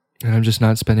 And I'm just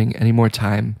not spending any more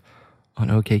time on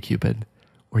OkCupid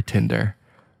or Tinder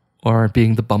or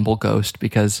being the Bumble ghost,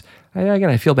 because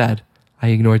I feel bad. I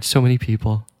ignored so many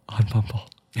people on Bumble.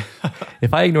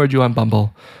 If I ignored you on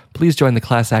Bumble, please join the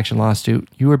class action lawsuit.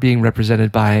 You are being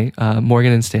represented by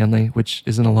Morgan and Stanley, which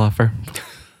isn't a law firm.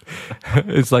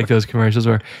 It's like those commercials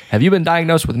where, have you been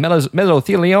diagnosed with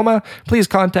mesothelioma? Please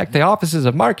contact the offices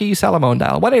of Mark E. Salamone.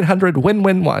 Dial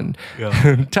 1-800-WIN-WIN-1.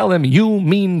 Yeah. Tell them you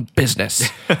mean business.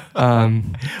 Where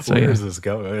does this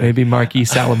go? Maybe Mark E.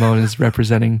 Salamone is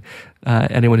representing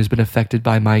anyone who's been affected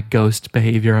by my ghost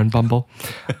behavior on Bumble.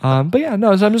 But yeah,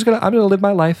 no. So I'm gonna live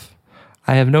my life.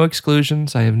 I have no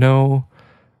exclusions. I have no.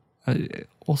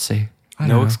 We'll see.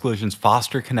 No exclusions.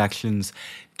 Foster connections.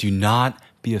 Do not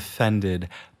be offended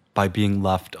by being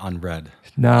left unread.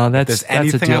 No, that's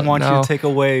anything a deal. I want you to take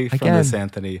away from Again, this,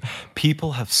 Anthony.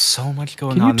 People have so much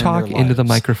going on. Can you in talk their into the lives.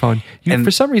 microphone? And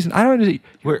for some reason, I don't know.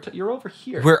 You're over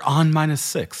here. We're on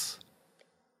 -6.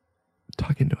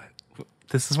 Talk into it.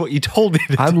 This is what you told me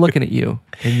to do. I'm looking at you,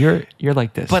 and you're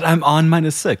like this. But I'm on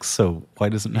 -6, so why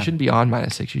does it matter? You shouldn't be on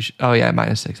 -6. You should. Oh yeah,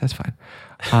 -6. That's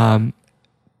fine.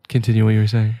 Continue what you were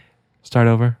saying. Start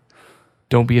over.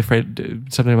 Don't be afraid.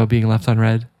 Something about being left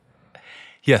unread.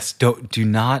 Yes, do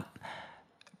not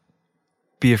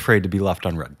be afraid to be left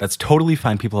unread. That's totally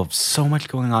fine. People have so much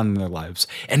going on in their lives.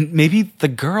 And maybe the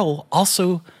girl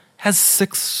also has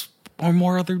 6 or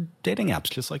more other dating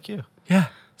apps just like you. Yeah.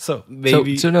 So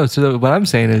maybe... So what I'm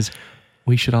saying is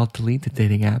we should all delete the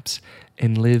dating apps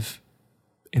and live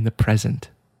in the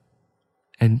present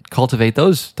and cultivate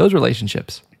those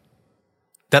relationships.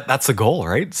 That's the goal,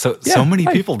 right? So many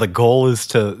right. people, the goal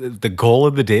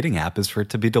of the dating app is for it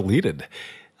to be deleted.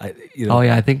 Oh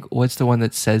yeah, I think what's the one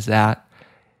that says that?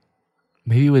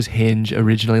 Maybe it was Hinge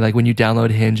originally. Like when you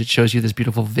download Hinge, it shows you this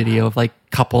beautiful video of like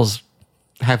couples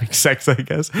having sex, I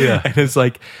guess. Yeah. And it's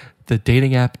like the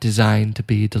dating app designed to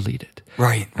be deleted.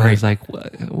 Right. And I was like,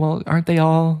 well, aren't they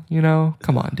all?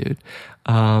 Come on, dude.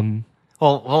 Some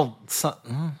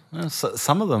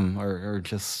of them are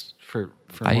just for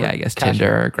I guess casual.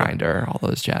 Tinder, Grindr, all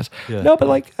those jazz. Yeah. No, but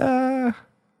like, yeah,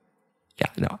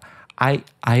 no, I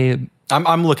am.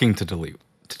 I'm looking to delete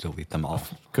them all.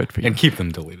 Good for you. And keep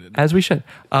them deleted. As we should.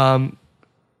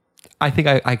 I think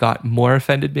I got more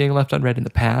offended being left unread in the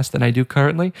past than I do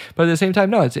currently. But at the same time,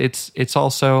 no, it's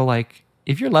also like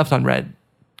if you're left unread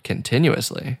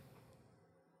continuously,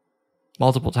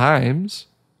 multiple times,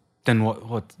 then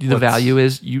what the value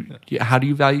is how do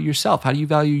you value yourself? How do you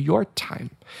value your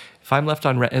time? If I'm left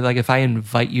unread, like if I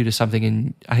invite you to something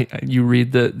and you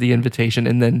read the invitation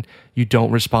and then you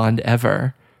don't respond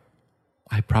ever,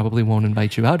 I probably won't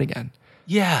invite you out again.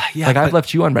 Yeah. Like I've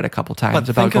left you unread a couple times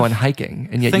about going hiking,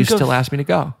 and yet you still ask me to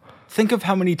go. Think of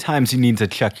how many times you need to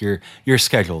check your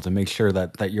schedule to make sure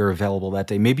that you're available that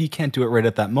day. Maybe you can't do it right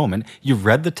at that moment. You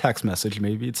read the text message.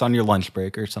 Maybe it's on your lunch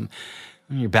break or something.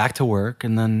 You're back to work,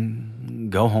 and then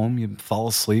go home. You fall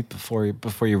asleep before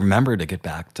you remember to get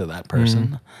back to that person.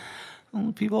 Mm-hmm.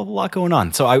 Well, people have a lot going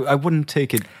on, so I wouldn't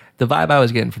take it. The vibe I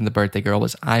was getting from the birthday girl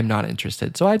was, I'm not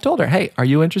interested. So I told her, hey, are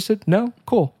you interested? No?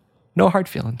 Cool. No hard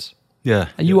feelings. Yeah.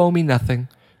 You owe me nothing.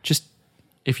 Just,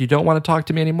 if you don't want to talk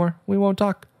to me anymore, we won't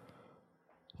talk.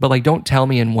 But like, don't tell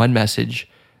me in one message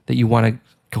that you want to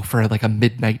go for like a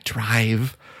midnight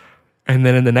drive. And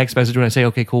then in the next message, when I say,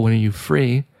 okay, cool, when are you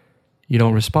free? You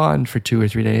don't respond for 2 or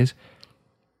 3 days.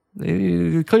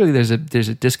 Clearly there's a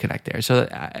disconnect there. So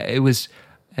it was,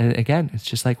 and again, it's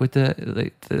just like with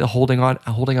the holding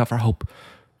out for hope.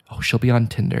 Oh, she'll be on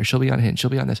Tinder. She'll be on Hinge. She'll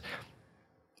be on this.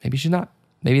 Maybe she's not.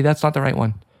 Maybe that's not the right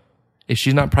one. If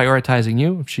she's not prioritizing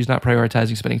you, if she's not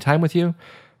prioritizing spending time with you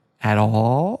at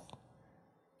all,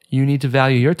 you need to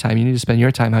value your time. You need to spend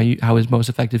your time how is most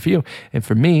effective for you. And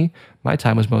for me, my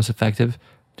time was most effective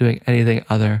doing anything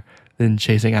other than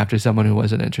chasing after someone who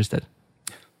wasn't interested.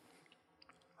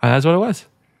 And that's what it was.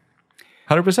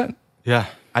 100%. Yeah.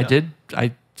 I did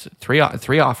three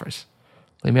offers.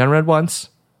 Leave me on red once.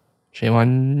 Shame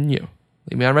on you.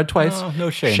 Leave me on red twice. No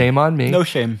shame. Shame on me. No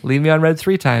shame. Leave me on red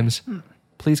 3 times.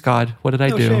 Please God, what did I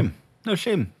do? No shame. No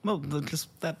shame. Well, just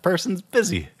that person's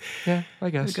busy. Yeah, I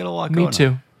guess. They got a lot going on. Me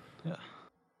too. Yeah.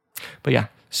 But yeah,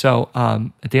 so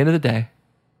at the end of the day,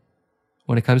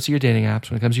 when it comes to your dating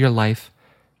apps, when it comes to your life,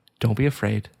 don't be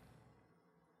afraid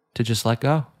to just let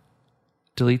go.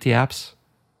 Delete the apps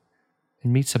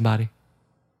and meet somebody.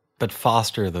 But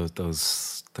foster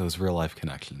those real life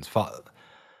connections.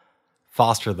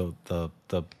 Foster the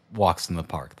walks in the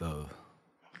park.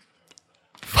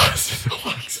 Foster the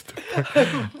walks in the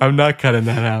park. I'm not cutting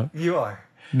that out. You are.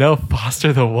 No,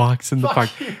 foster the walks in the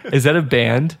park. Is that a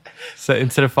band? So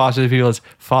instead of foster the people, it's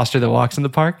foster the walks in the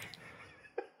park?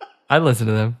 I listen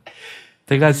to them.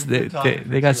 They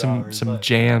got some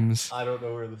jams. I don't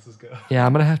know where this is going. Yeah,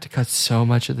 I'm gonna have to cut so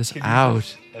much of this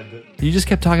out. You just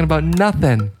kept talking about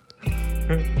nothing. All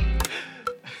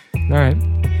right.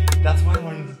 That's why I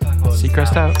wanted to talk about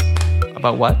Seacrest out.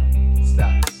 About what?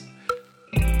 Stats.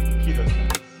 Keto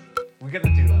stats. We gotta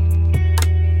do that.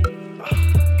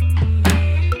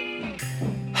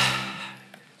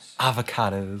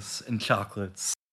 Avocados and chocolates.